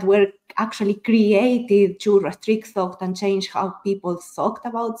that were actually created to restrict thought and change how people thought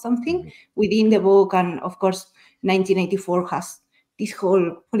about something within the book. And of course, 1984 has this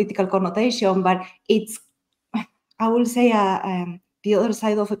whole political connotation, but it's, I will say, the other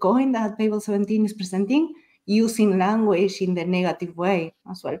side of a coin that Babel 17 is presenting, using language in the negative way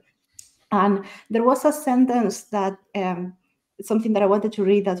as well. And there was a sentence that, something that I wanted to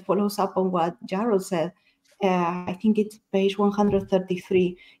read that follows up on what Jarrod said. I think it's page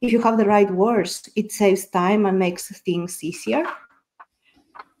 133. If you have the right words, it saves time and makes things easier.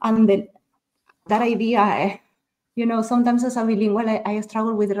 And that idea, sometimes as a bilingual, I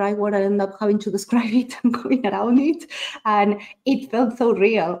struggle with the right word. I end up having to describe it and going around it. And it felt so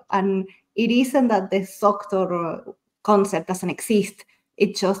real. And it isn't that the doctor concept doesn't exist.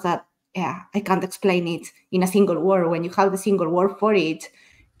 It's just that, I can't explain it in a single word. When you have the single word for it,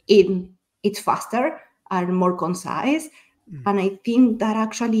 it's faster and more concise. And I think that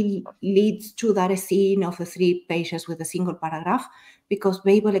actually leads to that scene of the 3 pages with a single paragraph, because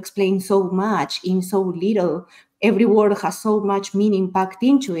Babel explains so much in so little. Every word has so much meaning packed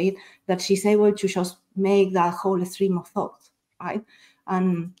into it that she's able to just make that whole stream of thought, right?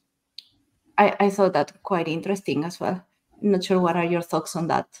 And I thought that quite interesting as well. I'm not sure what are your thoughts on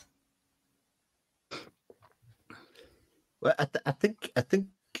that. Well, I think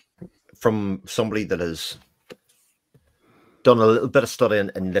from somebody that has done a little bit of study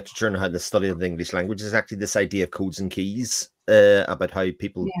in literature and how the study of the English language is actually this idea of codes and keys, about how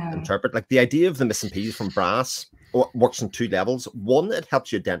people interpret. Like the idea of the missing piece from Brass works on 2 levels. One, it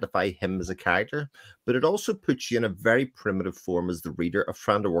helps you identify him as a character, but it also puts you in a very primitive form as the reader of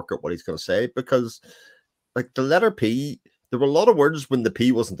trying to work out what he's going to say, because like the letter P, there were a lot of words when the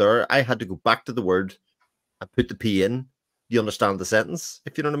P wasn't there. I had to go back to the word and put the P in. You understand the sentence,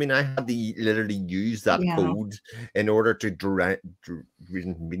 if you know what I mean. I had to literally use that code in order to derive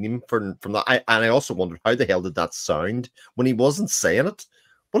meaning from that. And I also wondered, how the hell did that sound when he wasn't saying it?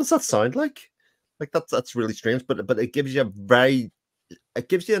 What does that sound like? Like that's really strange. But it gives you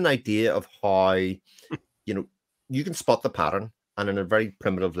an idea of how you can spot the pattern, and in a very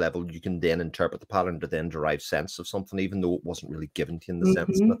primitive level, you can then interpret the pattern to then derive sense of something, even though it wasn't really given to you in the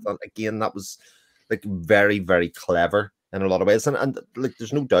sense. And I thought, again, that was like very, very clever in a lot of ways, and like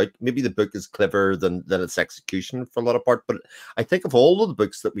there's no doubt maybe the book is cleverer than its execution for a lot of part. But I think of all of the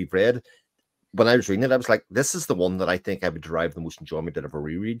books that we've read, when I was reading it, I was like, this is the one that I think I would derive the most enjoyment out of a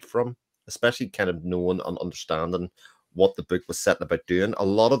reread from, especially kind of knowing and understanding what the book was setting about doing. A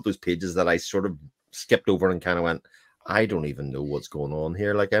lot of those pages that I sort of skipped over and kind of went, I don't even know what's going on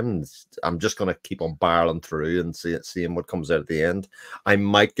here. Like I'm just going to keep on barreling through and seeing what comes out at the end. I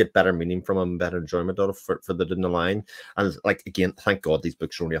might get better meaning from them, better enjoyment out of for the down the line. And like, again, thank God these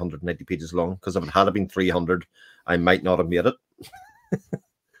books are only 190 pages long, because if it had been 300, I might not have made it.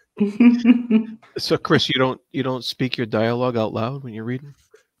 So Chris, you don't speak your dialogue out loud when you're reading?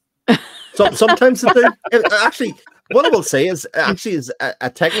 Sometimes I do. Actually, what I will say is a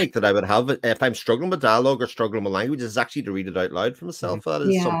technique that I would have if I'm struggling with dialogue or struggling with language is actually to read it out loud for myself. That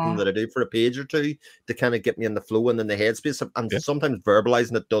is something that I do for a page or two to kind of get me in the flow and in the headspace. And sometimes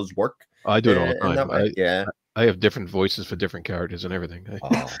verbalizing it does work. I do it all the time. I have different voices for different characters and everything.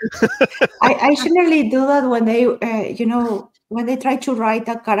 I generally do that when they, when they try to write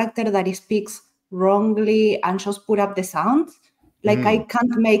a character that speaks wrongly and just put up the sounds. Like I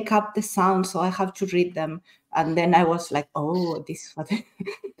can't make up the sounds, so I have to read them. And then I was like, oh, this is what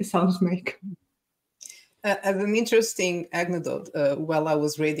the sounds make. As an interesting anecdote, while I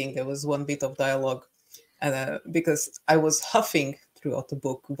was reading, there was one bit of dialogue, because I was huffing throughout the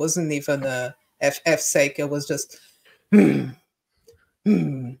book. It wasn't even a FF sake. I was just, and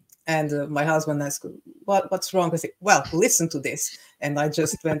my husband asked, what's wrong? I said, well, listen to this. And I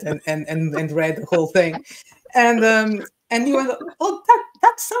just went and read the whole thing. And he went, oh,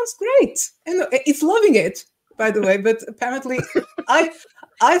 that sounds great. And it's loving it, by the way. But apparently, I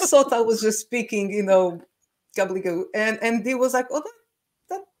thought I was just speaking, gobbledygook. And he was like, oh,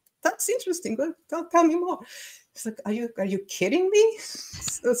 that's interesting. Well, tell me more. He's like, are you kidding me?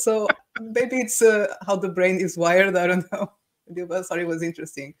 So maybe it's how the brain is wired. I don't know. But sorry, it was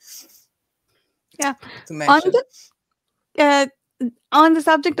interesting. Yeah. To mention. On the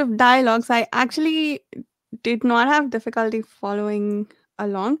subject of dialogues, I actually did not have difficulty following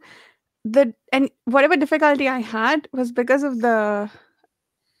along. And whatever difficulty I had was because of the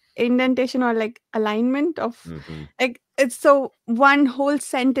indentation or like alignment of like it's so one whole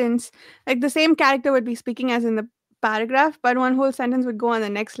sentence, like the same character would be speaking as in the paragraph, but one whole sentence would go on the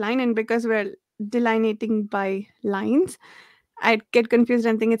next line, and because we're delineating by lines, I'd get confused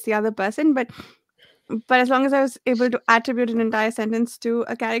and think it's the other person. But as long as I was able to attribute an entire sentence to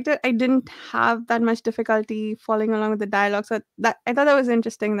a character, I didn't have that much difficulty following along with the dialogue. So that I thought that was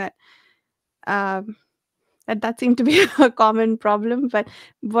interesting that that seemed to be a common problem. But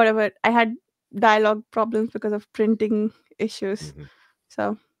whatever, I had dialogue problems because of printing issues.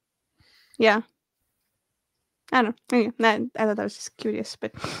 So yeah, I don't know. Anyway, I thought that was just curious,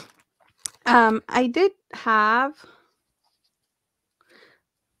 but I did have.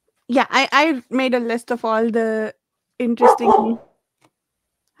 Yeah, I made a list of all the interesting.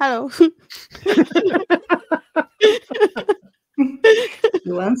 Hello. He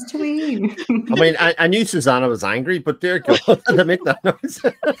wants to win. I mean, I knew Susanna was angry, but dear God, to make that noise.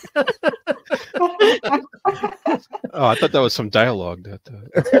 Oh, I thought that was some dialogue.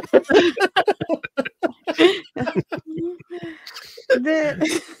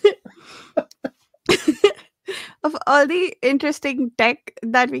 Of all the interesting tech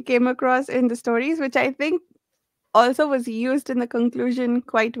that we came across in the stories, which I think also was used in the conclusion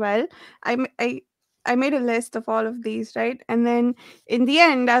quite well. I made a list of all of these, right? And then in the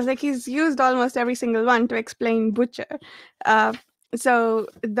end, I was like, he's used almost every single one to explain Butcher. So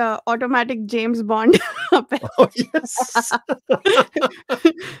the automatic James Bond. Oh, yes.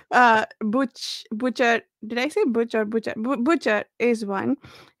 Butcher. Did I say Butcher? Butcher is one,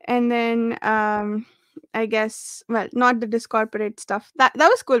 and then I guess, well, not the discorporate stuff. That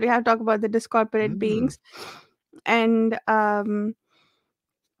was cool. We have to talk about the discorporate beings, and the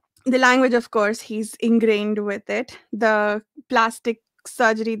language, of course, he's ingrained with it. The plastic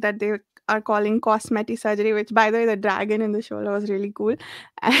surgery that they are calling cosmetic surgery, which, by the way, the dragon in the shoulder was really cool.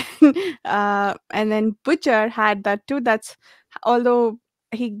 And then Butcher had that too. That's, although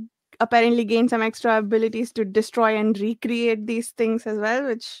he apparently gained some extra abilities to destroy and recreate these things as well,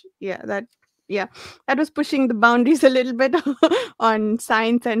 which that was pushing the boundaries a little bit on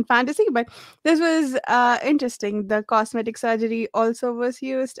science and fantasy, but this was interesting. The cosmetic surgery also was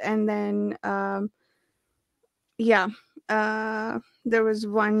used, and then there was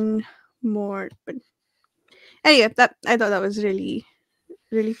one more, but anyway, that I thought that was really,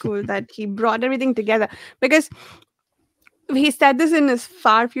 really cool that he brought everything together, because he said this in his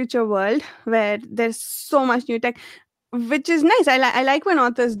far future world where there's so much new tech, which is nice. I like when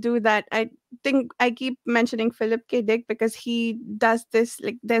authors do that. I think I keep mentioning Philip K. Dick because he does this.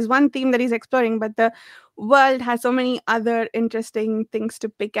 Like, there's one theme that he's exploring, but the world has so many other interesting things to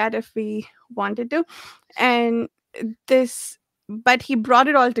pick at if we wanted to. And but he brought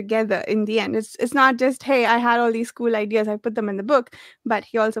it all together in the end. It's not just, hey, I had all these cool ideas, I put them in the book, but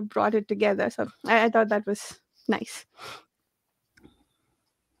he also brought it together. So I thought that was nice.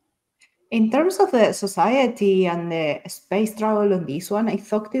 In terms of the society and the space travel on this one, I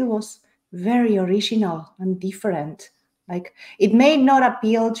thought it was very original and different. Like, it may not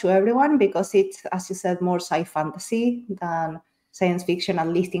appeal to everyone because it's, as you said, more sci-fantasy than science fiction, at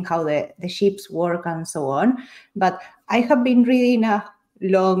least in how the ships work and so on. But I have been reading a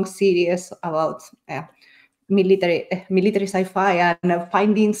long series about military sci-fi, and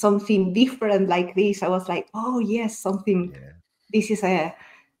finding something different like this, I was like, oh yes, something. Yeah. This is I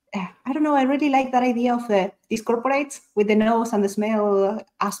don't know, I really like that idea of the discorporates with the nose and the smell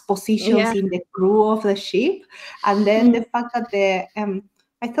as positions in the crew of the ship. And then the fact that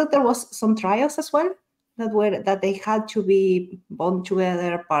I thought there was some trials as well that they had to be bound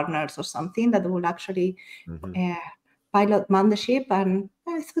together partners or something that would actually man the ship. And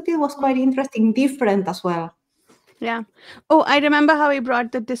I thought it was quite interesting, different as well. Yeah. Oh, I remember how he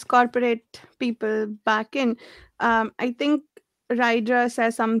brought the discorporate people back in. I think Rydra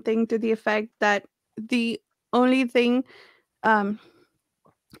says something to the effect that the only thing, I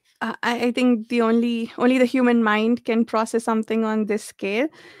think the only the human mind can process something on this scale,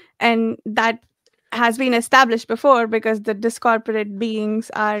 and that has been established before because the discorporate beings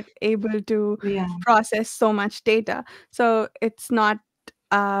are able to process so much data. So it's not.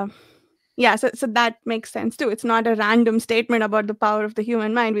 So that makes sense too. It's not a random statement about the power of the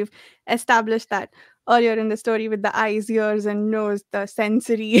human mind. We've established that earlier in the story with the eyes, ears, and nose, the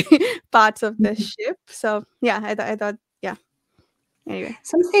sensory parts of the ship. So I thought anyway.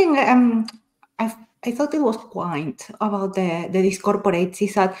 Something I thought it was quaint about the discorporates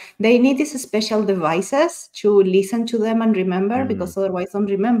is that they need these special devices to listen to them and remember, because otherwise don't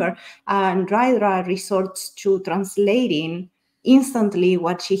remember. And Rydra resorts to translating instantly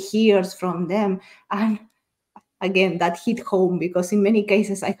what she hears from them. And again, that hit home, because in many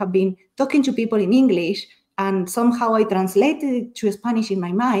cases I have been talking to people in English and somehow I translated it to Spanish in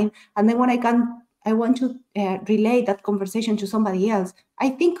my mind. And then when I want to relay that conversation to somebody else, I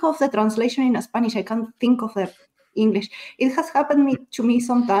think of the translation in Spanish. I can't think of the English. It has happened to me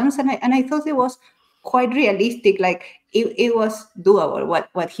sometimes, and I thought it was quite realistic. Like, it was doable.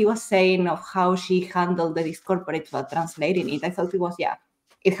 What he was saying of how she handled the discorporate while translating it, I thought it was,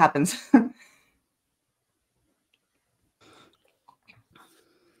 it happens.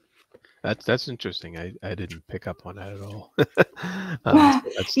 That's interesting. I didn't pick up on that at all. Yeah,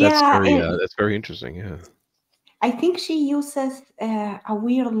 That's very interesting. Yeah. I think she uses a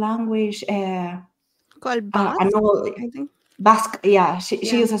weird language, Called an Basque, old I think. Basque. Yeah, she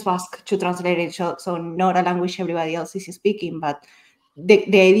Yeah. uses Basque to translate it, so not a language everybody else is speaking, but the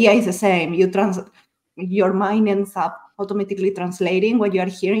idea is the same. Your mind ends up automatically translating what you are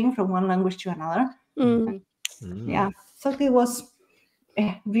hearing from one language to another. Mm. And yeah, so it was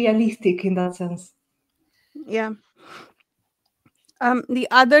realistic in that sense. Yeah. The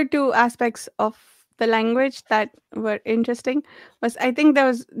other two aspects of the language that were interesting was, I think there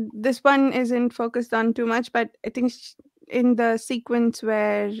was, this one isn't focused on too much, but I think in the sequence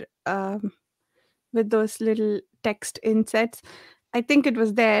where with those little text insets, I think it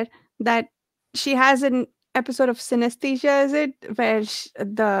was there that she has an episode of synesthesia, is it, where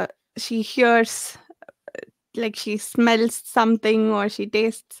she hears, like she smells something or she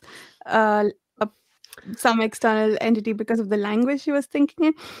tastes a some external entity because of the language she was thinking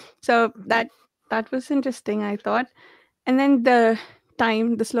in. So that was interesting, I thought. And then the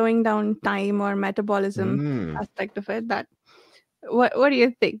slowing down time or metabolism aspect of it. That what do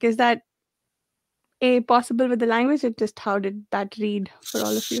you think? Is that possible with the language? Or just how did that read for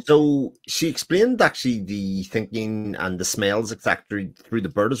all of you? So she explained actually the thinking and the smells exactly through the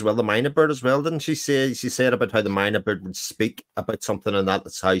bird as well, the myna bird as well, didn't she say? She said about how the myna bird would speak about something, and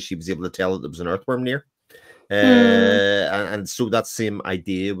that's how she was able to tell that there was an earthworm near. And so that same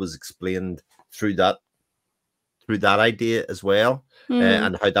idea was explained through that idea as well,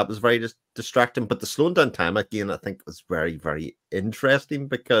 and how that was very distracting. But the slowing down time again, I think, was very, very interesting,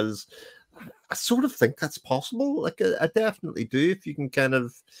 because I sort of think that's possible. Like I definitely do. If you can kind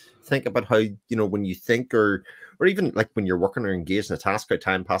of think about how, when you think, or even like when you're working or engaged in a task, how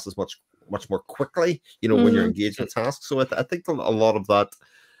time passes much more quickly, when you're engaged in a task. So I think a lot of that,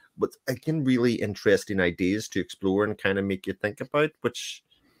 but again, really interesting ideas to explore and kind of make you think about, which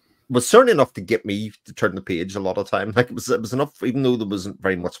was certainly enough to get me to turn the page a lot of time. Like it was enough, even though there wasn't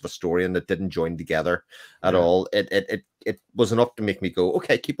very much of a story and it didn't join together at all. It was enough to make me go,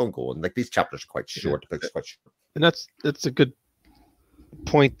 okay, keep on going. Like these chapters are quite short. And that's a good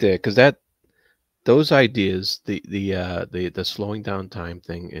point there, because those ideas, the slowing down time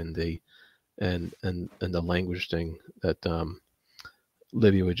thing, and the language thing that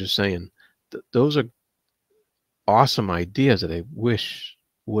Livia was just saying, those are awesome ideas that I wish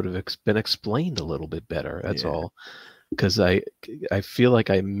would have been explained a little bit better. That's all, because I feel like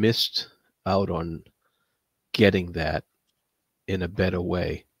I missed out on getting that in a better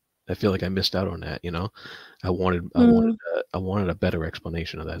way. I feel like I missed out on that. I wanted a better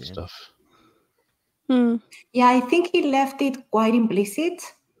explanation of that stuff. Yeah, I think he left it quite implicit,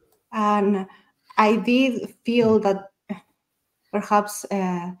 and I did feel that perhaps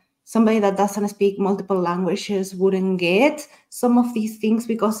somebody that doesn't speak multiple languages wouldn't get some of these things,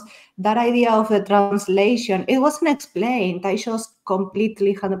 because that idea of the translation, it wasn't explained. I just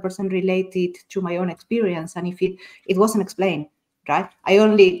completely 100% related to my own experience, and if it wasn't explained, right? I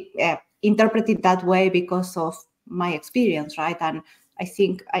only interpreted that way because of my experience, right? And I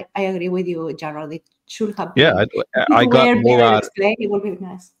think I agree with you, Gerald. It should have been. Yeah, I got more out. It would be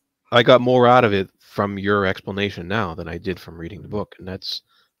nice. I got more out of it from your explanation now than I did from reading the book, and that's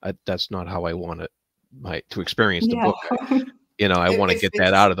not how I want to experience the book. I want to get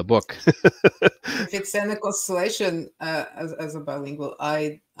that out of the book. If it's a constellation as a bilingual,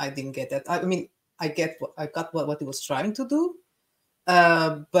 I didn't get that. I mean, I got what it was trying to do,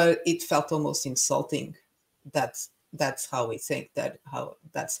 but it felt almost insulting. That's how we think,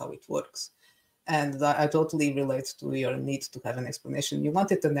 that's how it works. And I totally relate to your need to have an explanation. You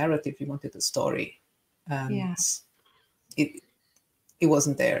wanted a narrative, you wanted a story, and it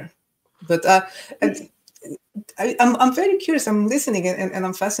wasn't there. But I'm very curious. I'm listening and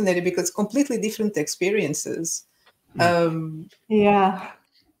I'm fascinated, because completely different experiences.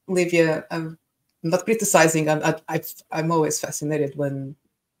 Livia, I'm not criticizing. I'm always fascinated when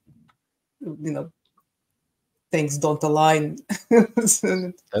things don't align. That's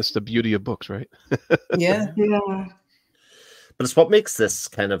the beauty of books, right? Yeah. But it's what makes this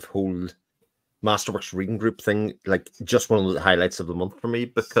kind of whole Masterworks reading group thing like just one of the highlights of the month for me,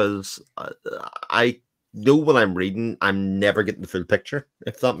 because I know when I'm reading, I'm never getting the full picture,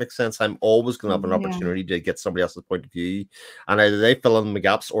 if that makes sense. I'm always going to have an opportunity to get somebody else's point of view, and either they fill in the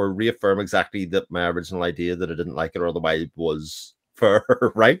gaps or reaffirm exactly that my original idea that I didn't like it or otherwise was fair,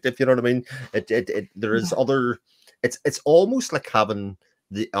 right? If you know what I mean. There is other. It's almost like having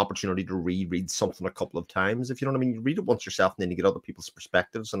the opportunity to reread something a couple of times, if you know what I mean. You read it once yourself, and then you get other people's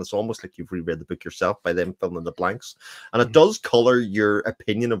perspectives, and it's almost like you've reread the book yourself by them filling in the blanks. And it does color your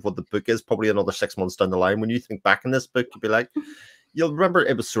opinion of what the book is probably another 6 months down the line. When you think back in this book, you'll be like, you'll remember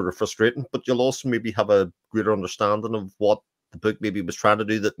it was sort of frustrating, but you'll also maybe have a greater understanding of what the book maybe was trying to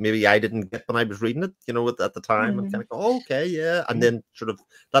do that maybe I didn't get when I was reading it, you know, at the time, and kind of go, oh, okay, yeah. And then sort of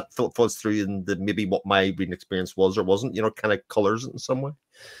that falls through in the maybe what my reading experience was or wasn't, you know, kind of colors it in some way.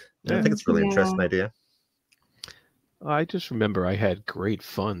 And I think it's a really interesting idea. I just remember I had great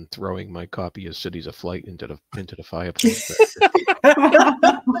fun throwing my copy of Cities of Flight into the fireplace.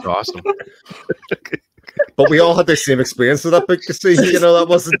 It's awesome. But we all had the same experience with that book. You see, you know, that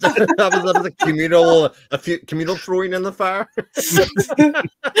was a communal throwing in the fire.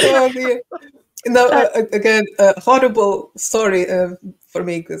 Again, a horrible story for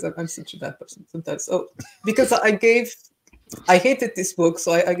me, because I'm such a bad person sometimes. So because I hated this book,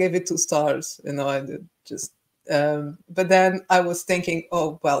 so I gave it 2 stars. You know, I did just. But then I was thinking,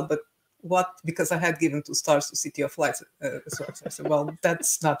 oh well, but what? Because I had given 2 stars to City of Lights as well. So I said, well,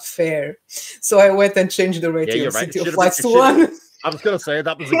 that's not fair. So I went and changed the rating of City of Lights to 1. I was going to say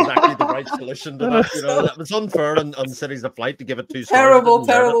that was exactly the right solution to that. You know, that was unfair on Cities of Flight to give it 2 stars. Terrible,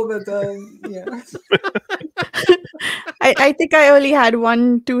 but yeah. I think I only had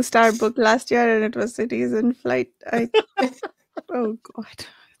 1 2-star book last year, and it was Cities in Flight. Oh God.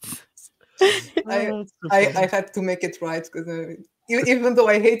 I had to make it right, because even though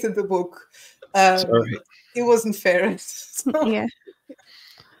I hated the book, it wasn't fair. So. Yeah.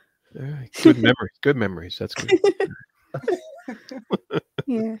 All right. Good memories. That's good.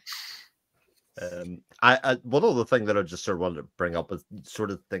 Yeah. One other thing that I just sort of wanted to bring up is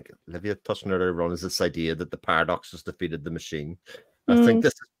sort of think Olivia touched on it earlier on, is this idea that the paradox has defeated the machine. I think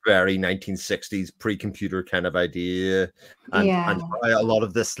this is very 1960s pre-computer kind of idea, and a lot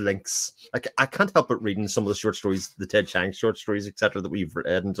of this links. Like, I can't help but reading some of the short stories, the Ted Chiang short stories, etc., that we've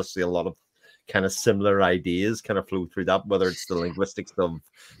read, and just see a lot of kind of similar ideas kind of flow through that. Whether it's the linguistics of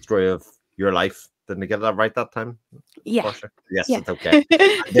Story of Your Life. Didn't I get that right that time? Yeah. Portia? Yes, it's okay.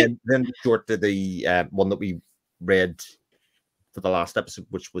 then short to the one that we read for the last episode,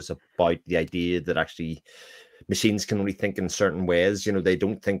 which was about the idea that actually machines can only think in certain ways. You know, they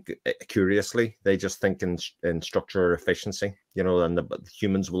don't think curiously. They just think in structure or efficiency. You know, and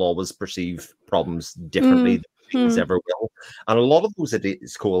humans will always perceive problems differently than machines ever will. And a lot of those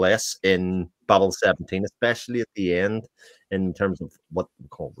ideas coalesce in Babel 17, especially at the end, in terms of what we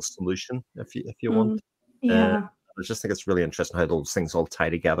call the solution, if you want. Yeah. I just think it's really interesting how those things all tie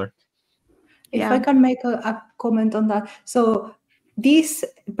together. If I can make a comment on that. So these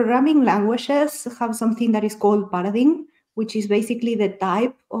programming languages have something that is called paradigm, which is basically the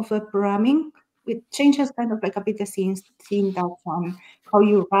type of a programming. It changes kind of like a bit the syntax on how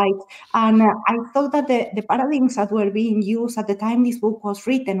you write. And I thought that the paradigms that were being used at the time this book was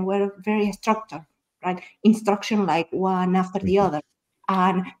written were very structured, right? Instruction like one after the other.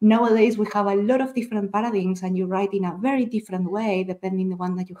 And nowadays we have a lot of different paradigms, and you write in a very different way depending on the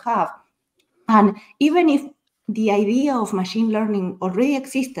one that you have. And even if the idea of machine learning already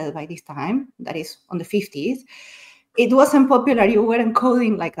existed by this time, that is on the 50s, it wasn't popular. You weren't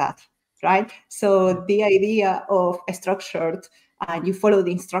coding like that, right? So the idea of a structured, and you follow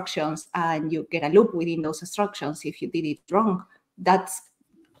the instructions and you get a loop within those instructions if you did it wrong, that's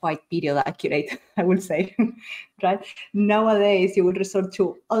quite period accurate, I would say, right? Nowadays, you will resort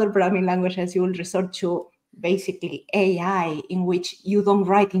to other programming languages. You will resort to basically AI, in which you don't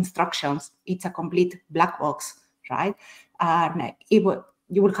write instructions. It's a complete black box, right? And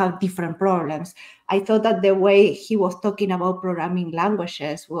you will have different problems. I thought that the way he was talking about programming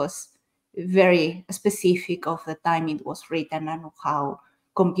languages was very specific of the time it was written and how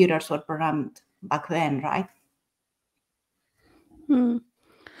computers were programmed back then, right?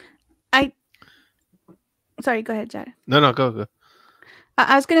 Sorry, go ahead, Jared. No, go.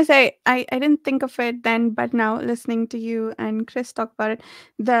 I was going to say, I didn't think of it then, but now listening to you and Chris talk about it,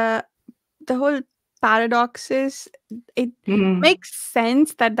 the whole paradoxes, it makes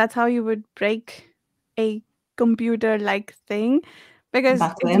sense that that's how you would break a computer-like thing, because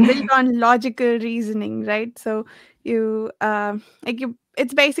it's built on logical reasoning, right? So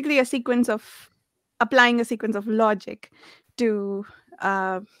it's basically a sequence of applying a sequence of logic to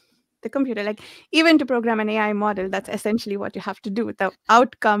the computer. Like, even to program an AI model, that's essentially what you have to do. The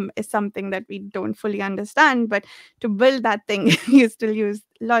outcome is something that we don't fully understand, but to build that thing, you still use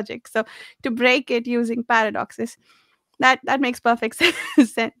logic. So to break it using paradoxes, that makes perfect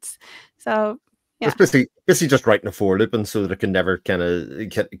sense. So yeah, it's basically just writing a for loop, and so that it can never kind of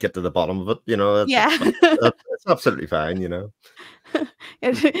get to the bottom of it. You know, that's absolutely fine. You know,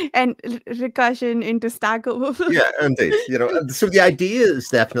 and recursion into Stack Overflow. yeah, indeed. You know, and so the idea is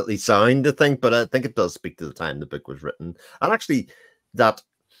definitely sound, I think, but I think it does speak to the time the book was written, and actually that.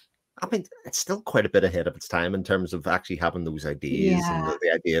 I mean, it's still quite a bit ahead of its time in terms of actually having those ideas and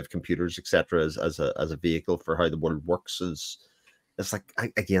the idea of computers, etc., as a vehicle for how the world works. It's like I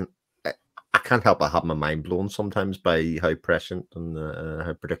can't help but have my mind blown sometimes by how prescient and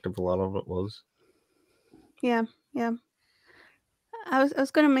how predictable a lot of it was. Yeah. I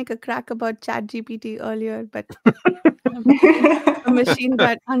was going to make a crack about ChatGPT earlier, but a machine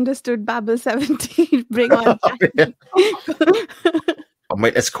that understood Babel 17. Bring on I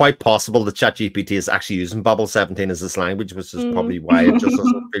mean, it's quite possible that ChatGPT is actually using Babel 17 as its language, which is probably why it just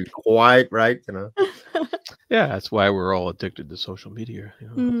doesn't feel quite right, you know. Yeah, that's why we're all addicted to social media. You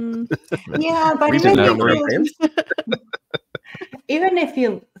know? Yeah, but even if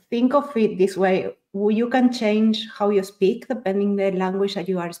you think of it this way, you can change how you speak depending the language that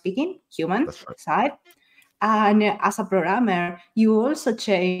you are speaking, human side. And as a programmer, you also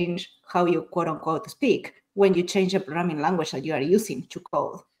change how you quote unquote speak when you change the programming language that you are using to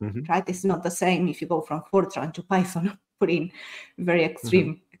code, right? It's not the same if you go from Fortran to Python, putting very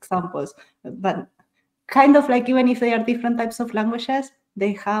extreme examples. But kind of like even if they are different types of languages,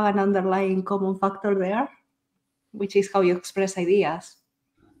 they have an underlying common factor there, which is how you express ideas.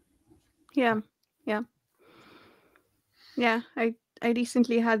 Yeah. I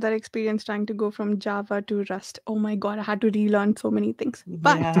recently had that experience trying to go from Java to Rust. Oh my God, I had to relearn so many things.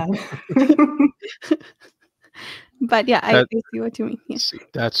 But yeah, I see what you mean. Yeah. See,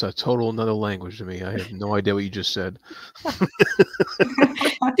 that's a total another language to me. I have no idea what you just said.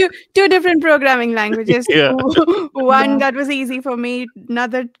 Two different programming languages. Yeah. One that was easy for me,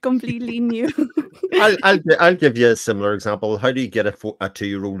 another completely new. I'll give you a similar example. How do you get a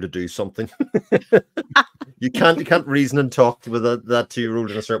 2-year-old to do something? You can't reason and talk with that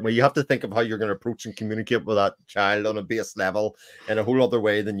 2-year-old in a certain way. You have to think of how you're going to approach and communicate with that child on a base level in a whole other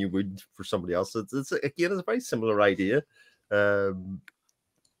way than you would for somebody else. It's again, it's a very similar idea,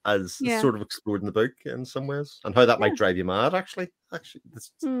 as sort of explored in the book in some ways, and how that might drive you mad. Actually,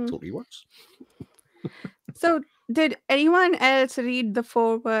 this totally works. So, did anyone else read the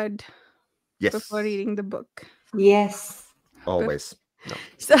foreword before reading the book? Yes, always. No.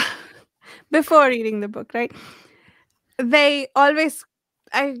 So. Before reading the book, right? They always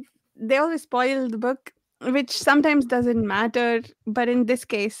spoil the book, which sometimes doesn't matter. But in this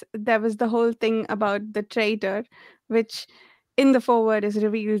case, there was the whole thing about the traitor, which in the foreword is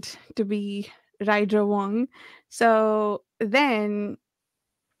revealed to be Rydra Wong. So then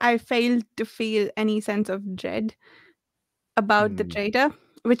I failed to feel any sense of dread about the traitor,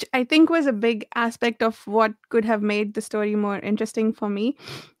 which I think was a big aspect of what could have made the story more interesting for me.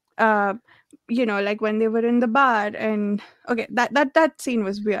 You know, like when they were in the bar, and that scene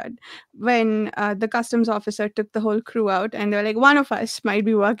was weird when the customs officer took the whole crew out, and they're like, one of us might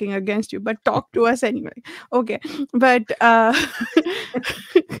be working against you, but talk to us anyway. Okay, but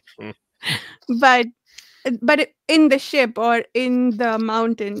but in the ship or in the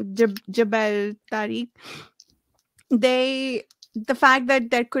mountain, Jebel Tariq, the fact that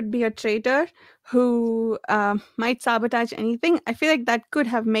there could be a traitor who might sabotage anything, I feel like that could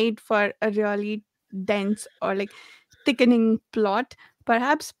have made for a really dense or like thickening plot,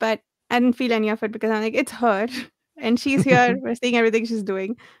 perhaps. But I didn't feel any of it because I'm like, it's her, and she's here. We're seeing everything she's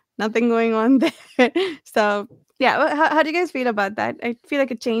doing. Nothing going on there. So yeah, how do you guys feel about that? I feel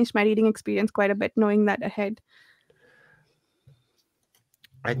like it changed my reading experience quite a bit, knowing that ahead.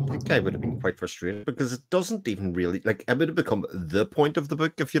 I think I would have been quite frustrated because it doesn't even really, like, it would have become the point of the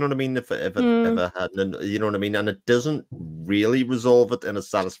book, if you know what I mean, if it hadn't, you know what I mean, and it doesn't really resolve it in a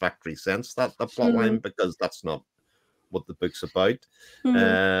satisfactory sense, that the plot line, because that's not what the book's about.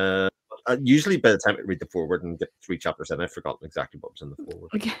 Usually by the time I read the foreword and get 3 chapters in, I've forgotten exactly what was in the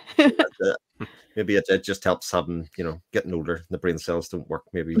foreword. Okay. Maybe it just helps having, you know, getting older, the brain cells don't work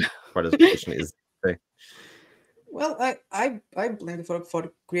maybe quite as efficiently as they. Well, I blame it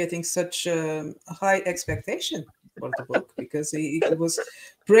for creating such a high expectation for the book, because he was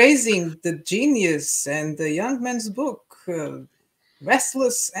praising the genius and the young man's book,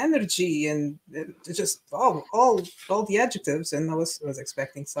 restless energy, and just all the adjectives, and I was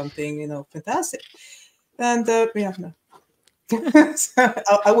expecting something, you know, fantastic. And yeah, no. So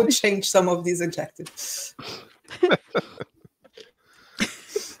I would change some of these adjectives.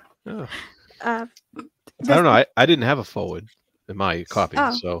 I don't know. I didn't have a forward in my copy,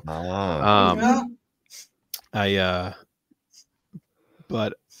 so but I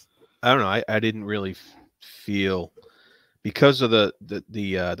don't know. I didn't really feel, because of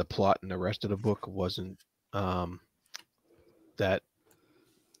the plot and the rest of the book wasn't that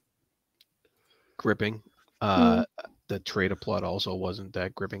gripping. The traitor plot also wasn't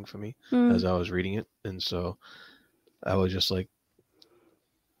that gripping for me as I was reading it, and so I was just like,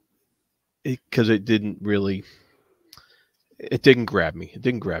 because it didn't grab me. It didn't grab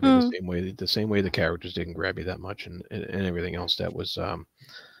me the same way the characters didn't grab me that much, and everything else that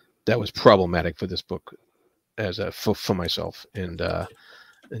was problematic for this book as for myself, and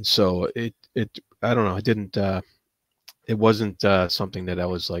so it I don't know, it didn't it wasn't something that I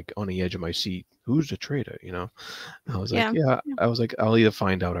was like on the edge of my seat. Who's the traitor? You know, I was like, I was like, I'll either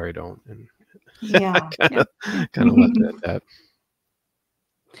find out or I don't, and kind of left it at that.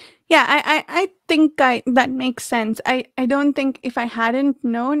 Yeah, I think that makes sense. I don't think, if I hadn't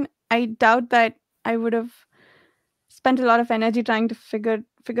known, I doubt that I would have spent a lot of energy trying to figure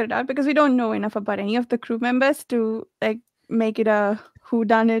it out, because we don't know enough about any of the crew members to like make it a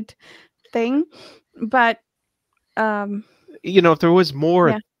whodunit thing. But you know, if there was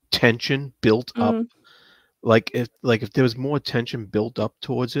more tension built up, like if there was more tension built up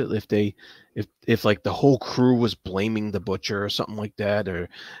towards it, if like the whole crew was blaming the butcher or something like that, or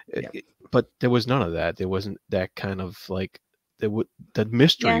but there was none of that. There wasn't that kind of like, the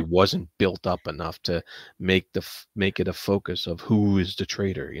mystery wasn't built up enough to make it a focus of who is the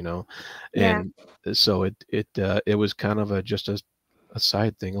traitor, you know. And so it was kind of just a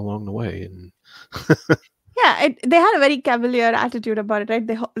side thing along the way. And they had a very cavalier attitude about it, right?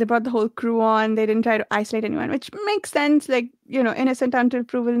 They brought the whole crew on. They didn't try to isolate anyone, which makes sense. Like, you know, innocent until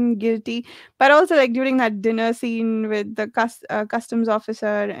proven guilty. But also, like, during that dinner scene with the customs officer,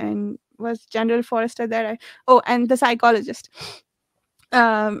 and was General Forrester there? And the psychologist.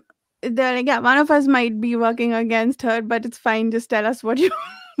 They're like, one of us might be working against her, but it's fine. Just tell us what you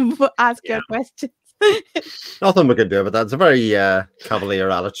ask your questions. Nothing we can do about that. It's a very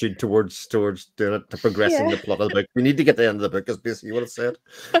cavalier attitude towards doing it, to progressing the plot of the book. We need to get to the end of the book, is basically what it said.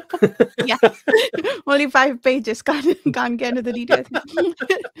 Only 5 pages, can't get into the details. and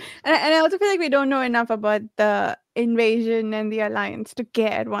I also feel like we don't know enough about the invasion and the alliance to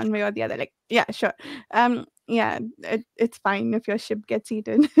care one way or the other. Like, sure, it's fine if your ship gets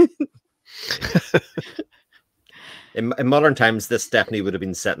eaten. In modern times, this definitely would have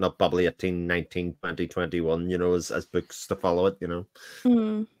been setting up probably 18, 19, 20, 21, you know, as books to follow it, you know.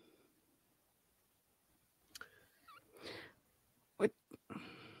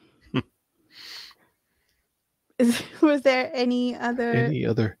 Was there any other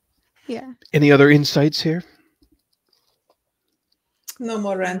insights here? No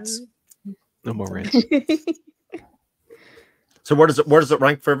more rants. No more rants. So where does it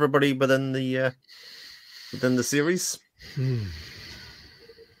rank for everybody within the series?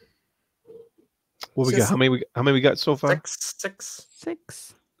 What we got? How many we got so far? Six.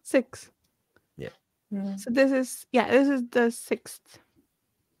 Yeah. So this is the 6th.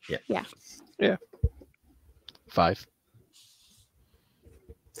 Yeah. 5.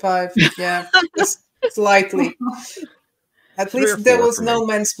 5. Yeah. Just slightly. At least there was no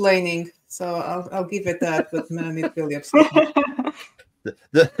mansplaining, so I'll give it that. But man, it really upset me.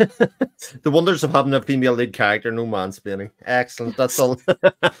 The wonders of having a female lead character, no mansplaining. Excellent. That's all.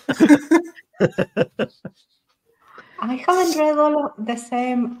 I haven't read all of the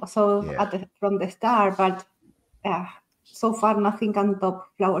same, from the start, but so far nothing can top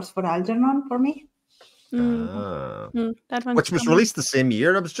Flowers for Algernon for me. That one, which was released the same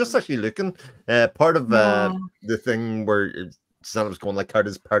year. I was just actually looking. Part of the thing where Susanna was going like, how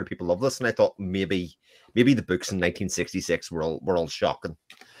do people love this? And I thought maybe the books in 1966 were all shocking,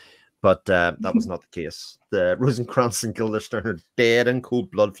 but that was not the case. The Rosencrantz and Guildenstern are dead in cold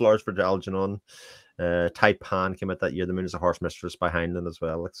blood. Flowers for Algernon. Taipan came out that year. The Moon is a Horse Mistress by Heinlein as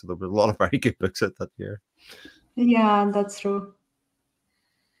well. So there were a lot of very good books out that year. Yeah, that's true.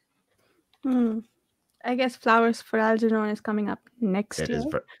 I guess Flowers for Algernon is coming up next year.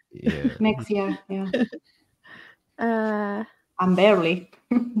 Next year, I'm barely.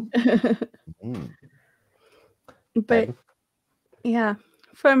 But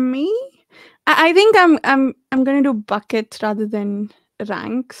for me, I think I'm gonna do buckets rather than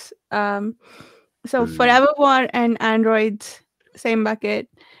ranks. So Forever War and Androids, same bucket.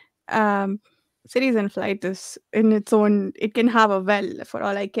 Cities in Flight is in its own. It can have a well for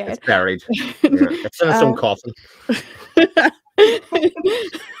all I care. It's buried. It's in its own coffin.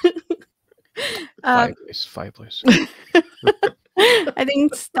 5 places. I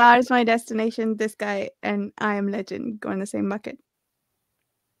think Stars My Destination, This Guy, and I Am Legend go in the same bucket.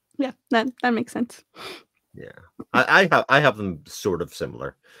 Yeah, that makes sense. Yeah, I have them sort of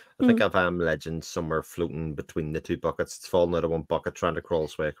similar I think I've Legend somewhere floating between the two buckets. It's fallen out of one bucket, trying to crawl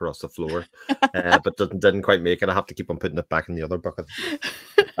its way across the floor, but didn't quite make it. I have to keep on putting it back in the other bucket.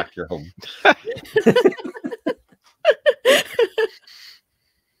 Back to your home.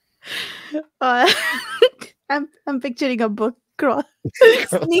 I'm picturing a book crawl.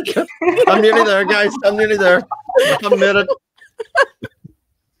 I'm nearly there, guys. I'm nearly there. I made it.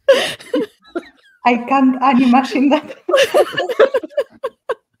 I can't imagine that.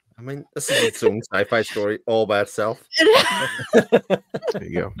 I mean, this is its own sci-fi story all by itself. There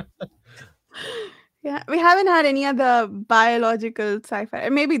you go. Yeah, we haven't had any other biological sci-fi.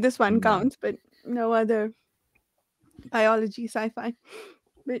 Maybe this one No. counts, but no other biology sci-fi.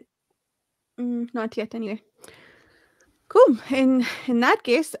 But not yet anyway. Cool. In that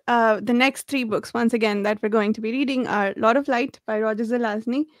case, the next 3 books, once again, that we're going to be reading are Lord of Light by Roger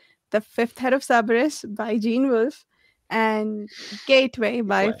Zelazny, The Fifth Head of Cerberus by Gene Wolfe, and Gateway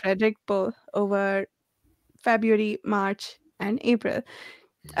by Frederick Pohl over February, March, and April.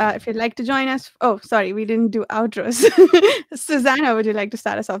 If you'd like to join us, oh, sorry, we didn't do outros. Susanna, would you like to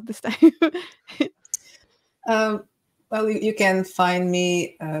start us off this time? Well, you can find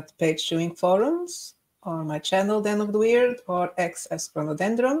me at Page Chewing Forums, or my channel, Den of the Weird, or X as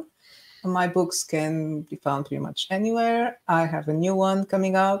Chronodendron. My books can be found pretty much anywhere. I have a new one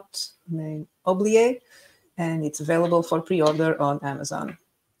coming out named Oublié, and it's available for pre-order on Amazon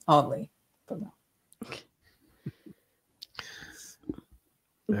only for now.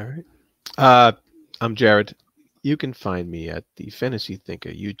 All right. I'm Jared. You can find me at the Fantasy Thinker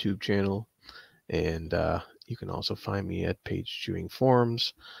YouTube channel, and you can also find me at Page Chewing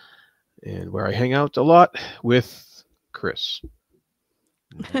Forums, and where I hang out a lot with Chris.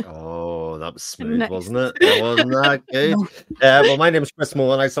 Oh, that was smooth, Nice. wasn't it? It wasn't that good. Well, my name is Chris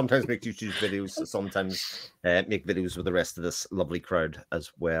Mullen. I sometimes make YouTube videos, sometimes make videos with the rest of this lovely crowd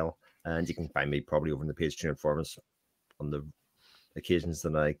as well. And you can find me probably over in the Page Chewing Forums on the occasions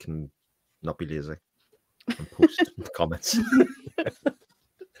that I can not be lazy and post comments.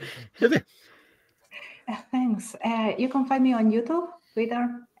 Thanks. You can find me on YouTube,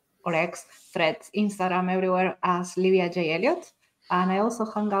 Twitter, or X, Threads, Instagram, everywhere as Livia J. Elliott. And I also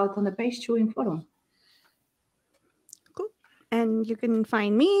hang out on the Page Chewing Forum. Cool. And you can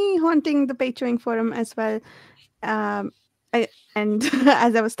find me haunting the Page Chewing Forum as well. And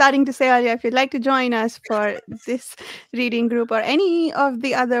as I was starting to say earlier, if you'd like to join us for this reading group or any of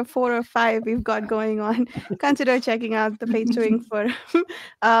the other 4 or 5 we've got going on, consider checking out the Page Chewing Forum.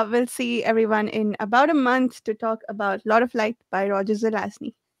 We'll see everyone in about a month to talk about Lord of Light by Roger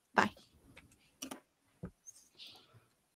Zelazny.